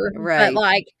murderer. Right.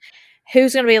 But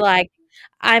who's going to be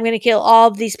I'm going to kill all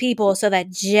of these people so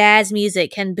that jazz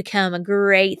music can become a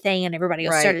great thing and everybody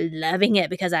will start loving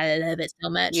it because I love it so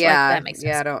much. Yeah. That makes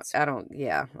sense. I don't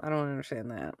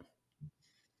understand that.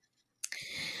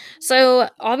 So,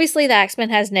 obviously, the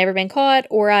Axeman has never been caught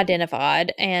or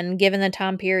identified, and given the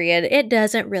time period, it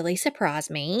doesn't really surprise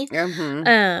me.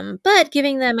 But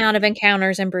given the amount of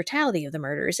encounters and brutality of the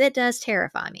murders, it does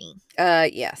terrify me.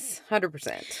 Yes,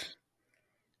 100%.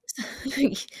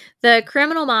 The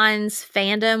Criminal Minds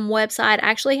fandom website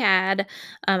actually had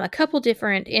a couple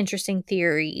different interesting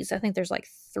theories. I think there's like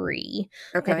 3,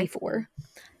 maybe 4.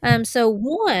 So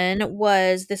one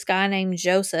was this guy named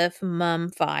Joseph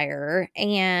Mumfire,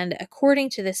 and according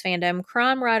to this fandom,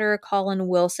 crime writer Colin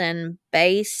Wilson,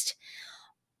 based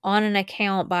on an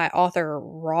account by author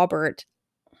Robert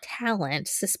Talent,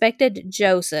 suspected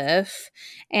Joseph,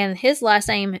 and his last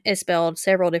name is spelled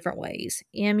several different ways: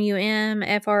 Mumfre,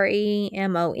 Monfre,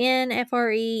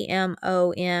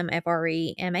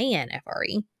 Momfre,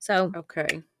 Manfre. So,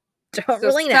 Okay, don't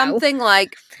really know. Something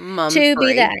like Mumfre. To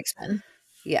be the Axeman.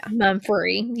 Yeah.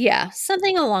 Mumfre. Yeah,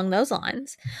 something along those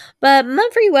lines. But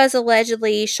Mumfre was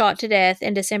allegedly shot to death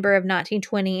in December of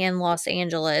 1920 in Los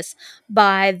Angeles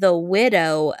by the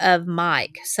widow of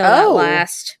Mike. So that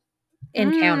last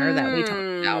encounter that we talked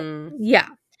about. Yeah.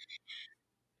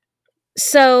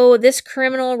 So this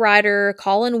criminal writer,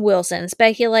 Colin Wilson,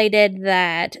 speculated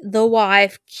that the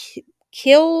wife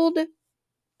killed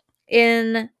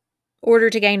in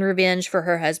order to gain revenge for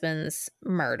her husband's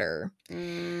murder.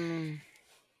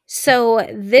 So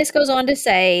this goes on to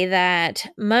say that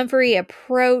Mumfre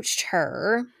approached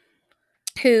her,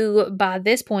 who by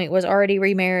this point was already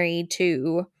remarried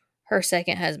to her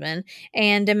second husband,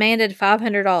 and demanded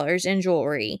 $500 in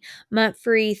jewelry.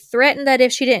 Mumfre threatened that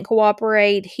if she didn't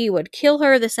cooperate, he would kill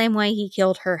her the same way he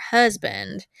killed her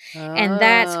husband. And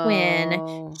that's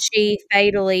when she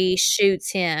fatally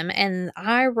shoots him. And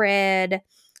I read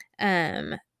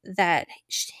that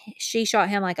she shot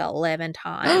him like 11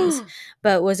 times,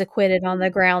 but was acquitted on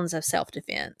the grounds of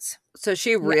self-defense. So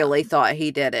she really thought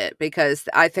he did it, because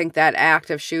I think that act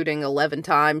of shooting 11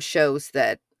 times shows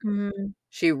that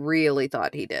she really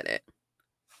thought he did it.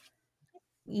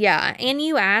 Yeah, and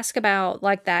you ask about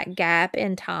like that gap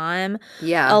in time.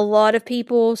 Yeah. A lot of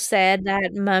people said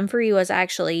that Mumfre was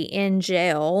actually in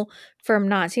jail from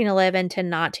 1911 to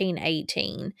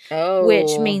 1918,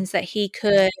 which means that he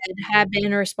could have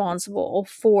been responsible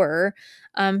for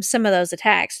some of those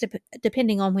attacks,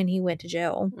 depending on when he went to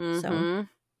jail. So,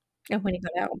 and when he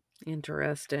got out.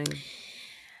 Interesting.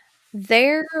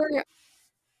 There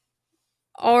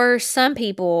are some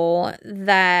people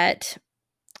that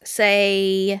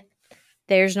say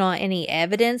there's not any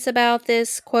evidence about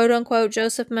this quote unquote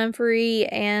Joseph Mumfre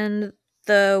and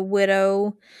the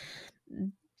widow.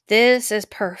 This is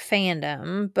per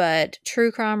fandom, but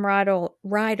true crime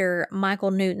writer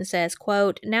Michael Newton says,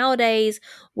 quote, nowadays,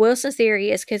 Wilson's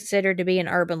theory is considered to be an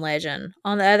urban legend.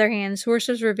 On the other hand,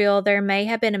 sources reveal there may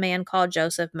have been a man called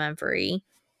Joseph Mumfre,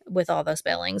 with all those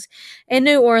spellings, in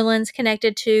New Orleans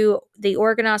connected to the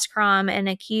organized crime and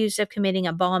accused of committing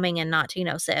a bombing in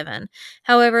 1907.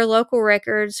 However, local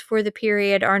records for the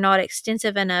period are not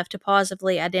extensive enough to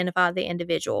positively identify the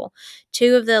individual.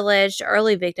 2 of the alleged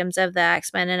early victims of the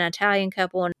Axeman, an Italian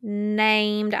couple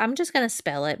named, I'm just going to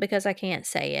spell it because I can't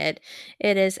say it.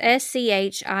 It is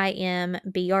Schimbra,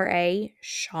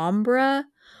 Chambra,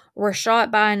 were shot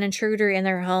by an intruder in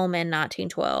their home in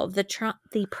 1912.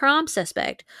 The prime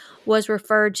suspect was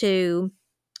referred to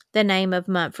the name of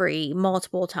Mumfre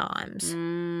multiple times.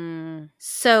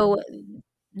 So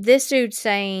this dude's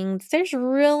saying there's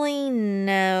really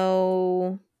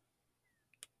no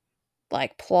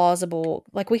like plausible,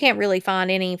 like we can't really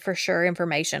find any for sure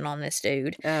information on this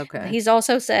dude. Okay. He's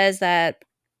also says that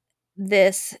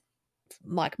this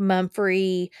like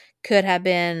Mumfre could have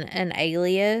been an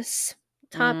alias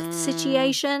type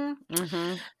situation.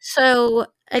 So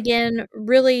again,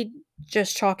 really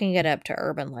just chalking it up to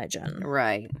urban legend.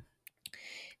 Right.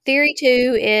 Theory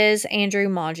 2 is Andrew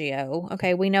Maggio.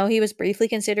 Okay, we know he was briefly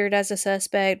considered as a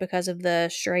suspect because of the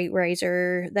straight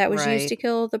razor that was used to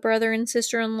kill the brother and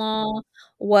sister-in-law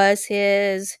was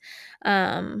his.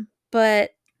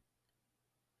 But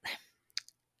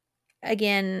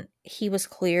again, he was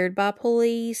cleared by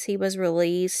police. He was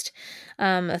released.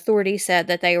 Authorities said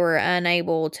that they were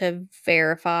unable to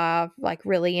verify like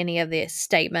really any of the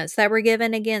statements that were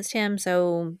given against him,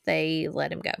 so they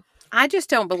let him go. I just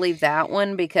don't believe that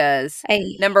one because,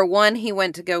 number one, he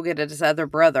went to go get his other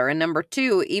brother. And number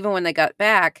 2, even when they got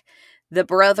back, the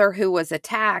brother who was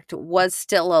attacked was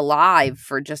still alive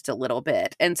for just a little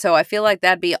bit. And so I feel like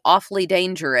that'd be awfully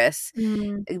dangerous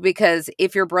because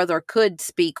if your brother could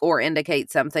speak or indicate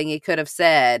something, he could have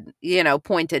said,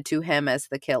 pointed to him as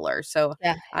the killer. So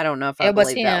I don't know if I it was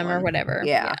believe that him one. or whatever.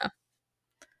 Yeah.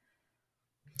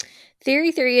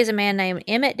 Theory 3 is a man named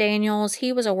Emmett Daniels.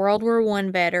 He was a World War I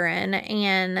veteran,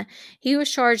 and he was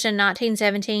charged in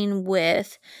 1917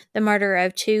 with the murder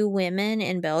of 2 women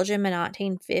in Belgium in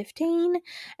 1915.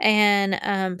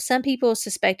 And some people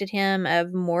suspected him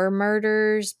of more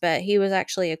murders, but he was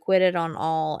actually acquitted on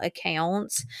all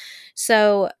accounts.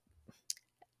 So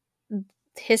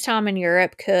his time in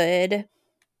Europe could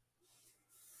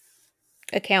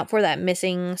account for that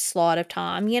missing slot of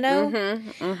time, you know?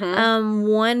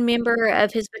 One member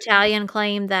of his battalion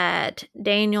claimed that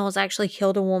Daniels actually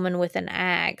killed a woman with an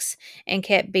axe and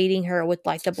kept beating her with,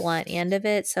 like, the blunt end of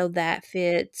it, so that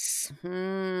fits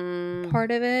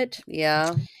part of it.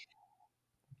 Yeah.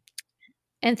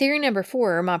 And theory number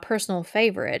 4, my personal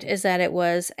favorite, is that it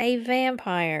was a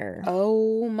vampire.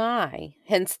 Oh my.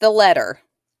 Hence the letter.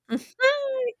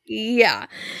 Yeah.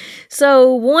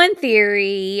 So one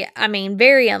theory, I mean,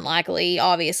 very unlikely,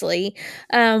 obviously,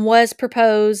 was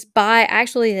proposed by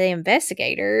actually the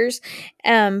investigators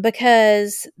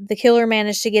because the killer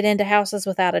managed to get into houses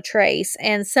without a trace.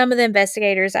 And some of the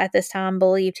investigators at this time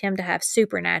believed him to have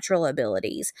supernatural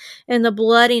abilities. And the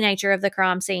bloody nature of the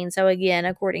crime scene, so again,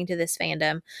 according to this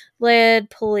fandom, led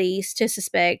police to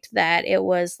suspect that it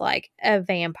was like a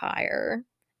vampire.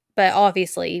 But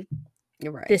obviously,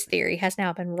 You're right. this theory has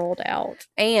now been rolled out.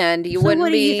 And you So wouldn't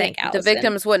what do you be, think, the Allison?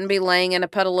 victims wouldn't be laying in a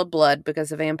puddle of blood because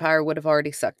the vampire would have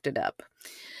already sucked it up.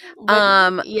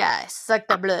 Yeah, suck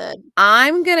the blood.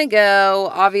 I'm going to go,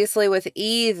 obviously, with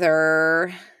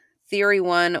either theory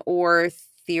 1 or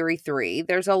theory 3.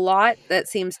 There's a lot that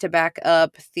seems to back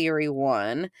up theory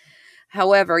 1.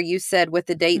 However, you said with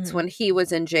the dates when he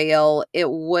was in jail, it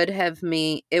would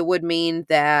mean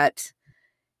that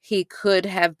he could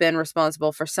have been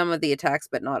responsible for some of the attacks,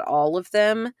 but not all of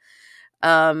them.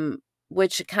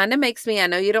 Which kind of makes me, I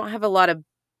know you don't have a lot of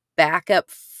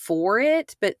backup for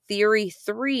it, but theory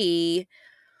 3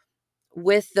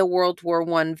 with the World War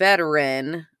I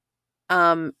veteran,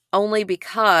 only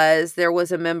because there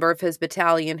was a member of his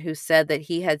battalion who said that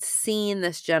he had seen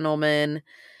this gentleman,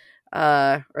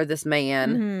 or this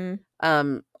man,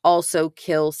 also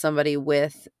kill somebody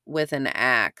with an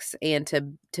axe and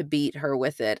to beat her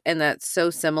with it. And that's so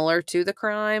similar to the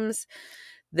crimes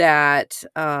that,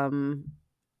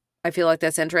 I feel like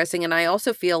that's interesting. And I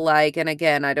also feel like, and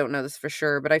again, I don't know this for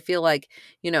sure, but I feel like,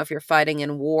 if you're fighting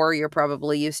in war, you're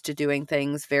probably used to doing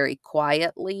things very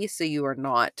quietly, so you are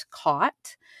not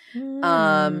caught.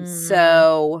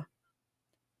 So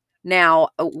now,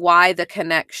 why the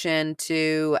connection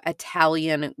to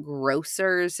Italian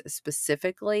grocers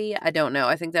specifically? I don't know.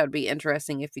 I think that would be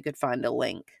interesting if you could find a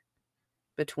link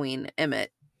between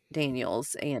Emmett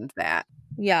Daniels and that.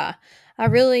 Yeah, I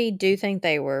really do think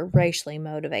they were racially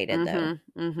motivated, though.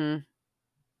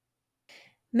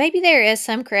 Maybe there is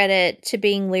some credit to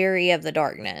being leery of the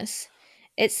darkness.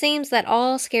 It seems that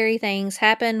all scary things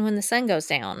happen when the sun goes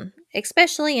down,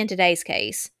 especially in today's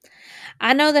case.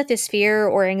 I know that this fear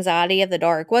or anxiety of the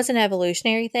dark was an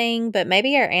evolutionary thing, but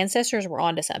maybe our ancestors were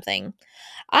onto something.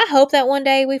 I hope that one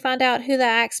day we find out who the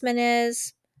Axeman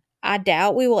is. I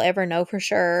doubt we will ever know for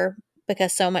sure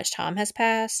because so much time has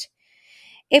passed.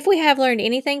 If we have learned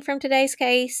anything from today's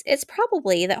case, it's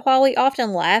probably that while we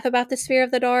often laugh about the fear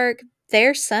of the dark,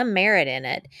 there's some merit in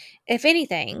it. If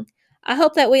anything, I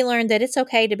hope that we learned that it's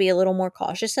okay to be a little more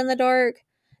cautious in the dark.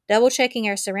 Double checking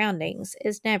our surroundings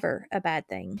is never a bad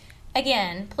thing.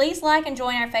 Again, please like and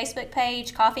join our Facebook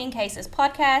page, Coffee and Cases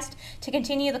Podcast, to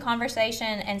continue the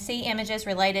conversation and see images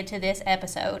related to this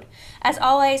episode. As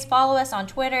always, follow us on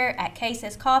Twitter at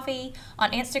Cases Coffee,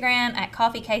 on Instagram at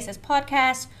Coffee Cases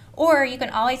Podcast, or you can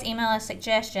always email us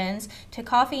suggestions to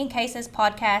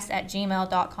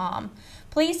coffeeandcasespodcast@gmail.com.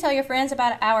 Please tell your friends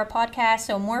about our podcast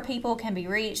so more people can be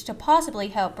reached to possibly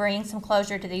help bring some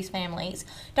closure to these families.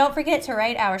 Don't forget to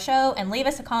rate our show and leave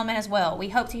us a comment as well. We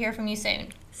hope to hear from you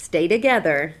soon. Stay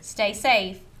together. Stay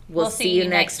safe. We'll see you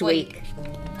next week.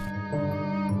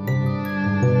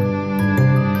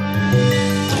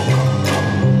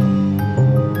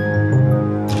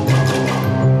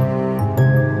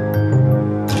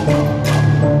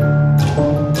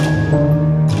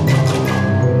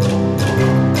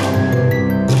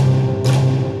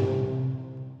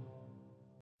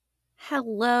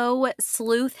 Hello,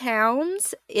 sleuth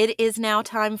hounds. It is now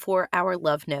time for our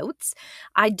love notes.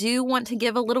 I do want to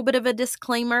give a little bit of a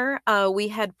disclaimer. We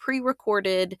had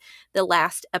pre-recorded the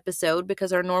last episode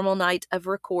because our normal night of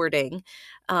recording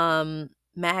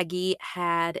Maggie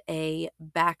had a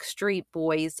Backstreet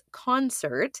Boys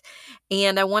concert,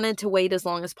 and I wanted to wait as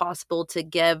long as possible to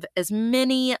give as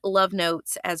many love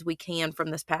notes as we can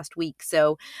from this past week.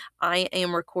 So I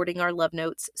am recording our love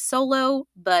notes solo,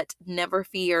 but never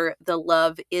fear, the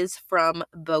love is from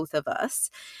both of us.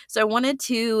 So I wanted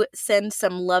to send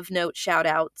some love note shout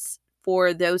outs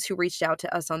for those who reached out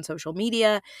to us on social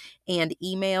media and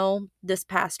email this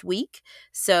past week.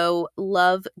 So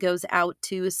love goes out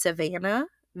to Savannah,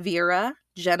 Vera,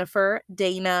 Jennifer,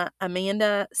 Dana,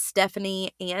 Amanda,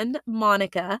 Stephanie, and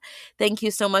Monica. Thank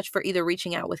you so much for either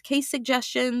reaching out with case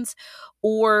suggestions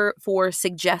or for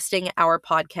suggesting our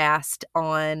podcast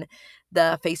on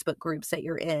the Facebook groups that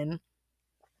you're in.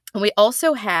 We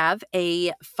also have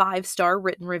a 5-star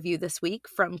written review this week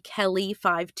from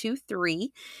Kelly523.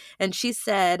 And she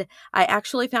said, I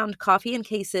actually found Coffee and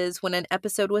Cases when an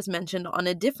episode was mentioned on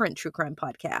a different true crime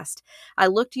podcast. I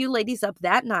looked you ladies up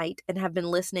that night and have been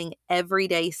listening every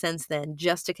day since then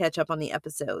just to catch up on the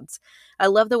episodes. I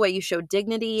love the way you show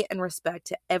dignity and respect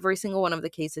to every single one of the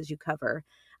cases you cover.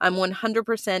 I'm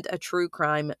 100% a true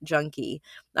crime junkie.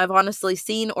 I've honestly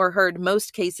seen or heard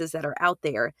most cases that are out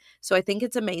there, so I think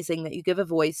it's amazing that you give a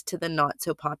voice to the not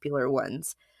so popular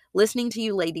ones. Listening to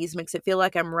you ladies makes it feel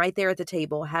like I'm right there at the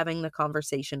table having the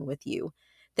conversation with you.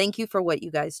 Thank you for what you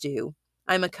guys do.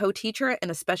 I'm a co-teacher in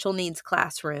a special needs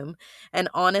classroom, and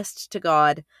honest to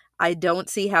God, I don't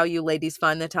see how you ladies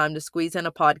find the time to squeeze in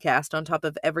a podcast on top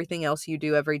of everything else you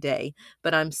do every day,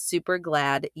 but I'm super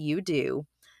glad you do.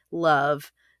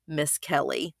 Love, Miss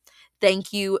Kelly.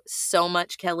 Thank you so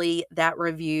much, Kelly. That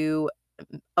review,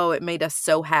 it made us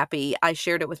so happy. I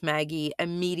shared it with Maggie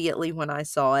immediately when I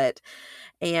saw it.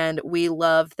 And we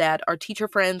love that our teacher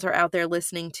friends are out there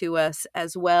listening to us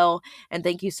as well. And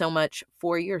thank you so much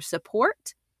for your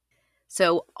support.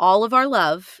 So all of our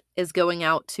love is going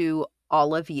out to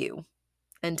all of you.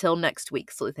 Until next week,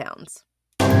 Sleuth Hounds.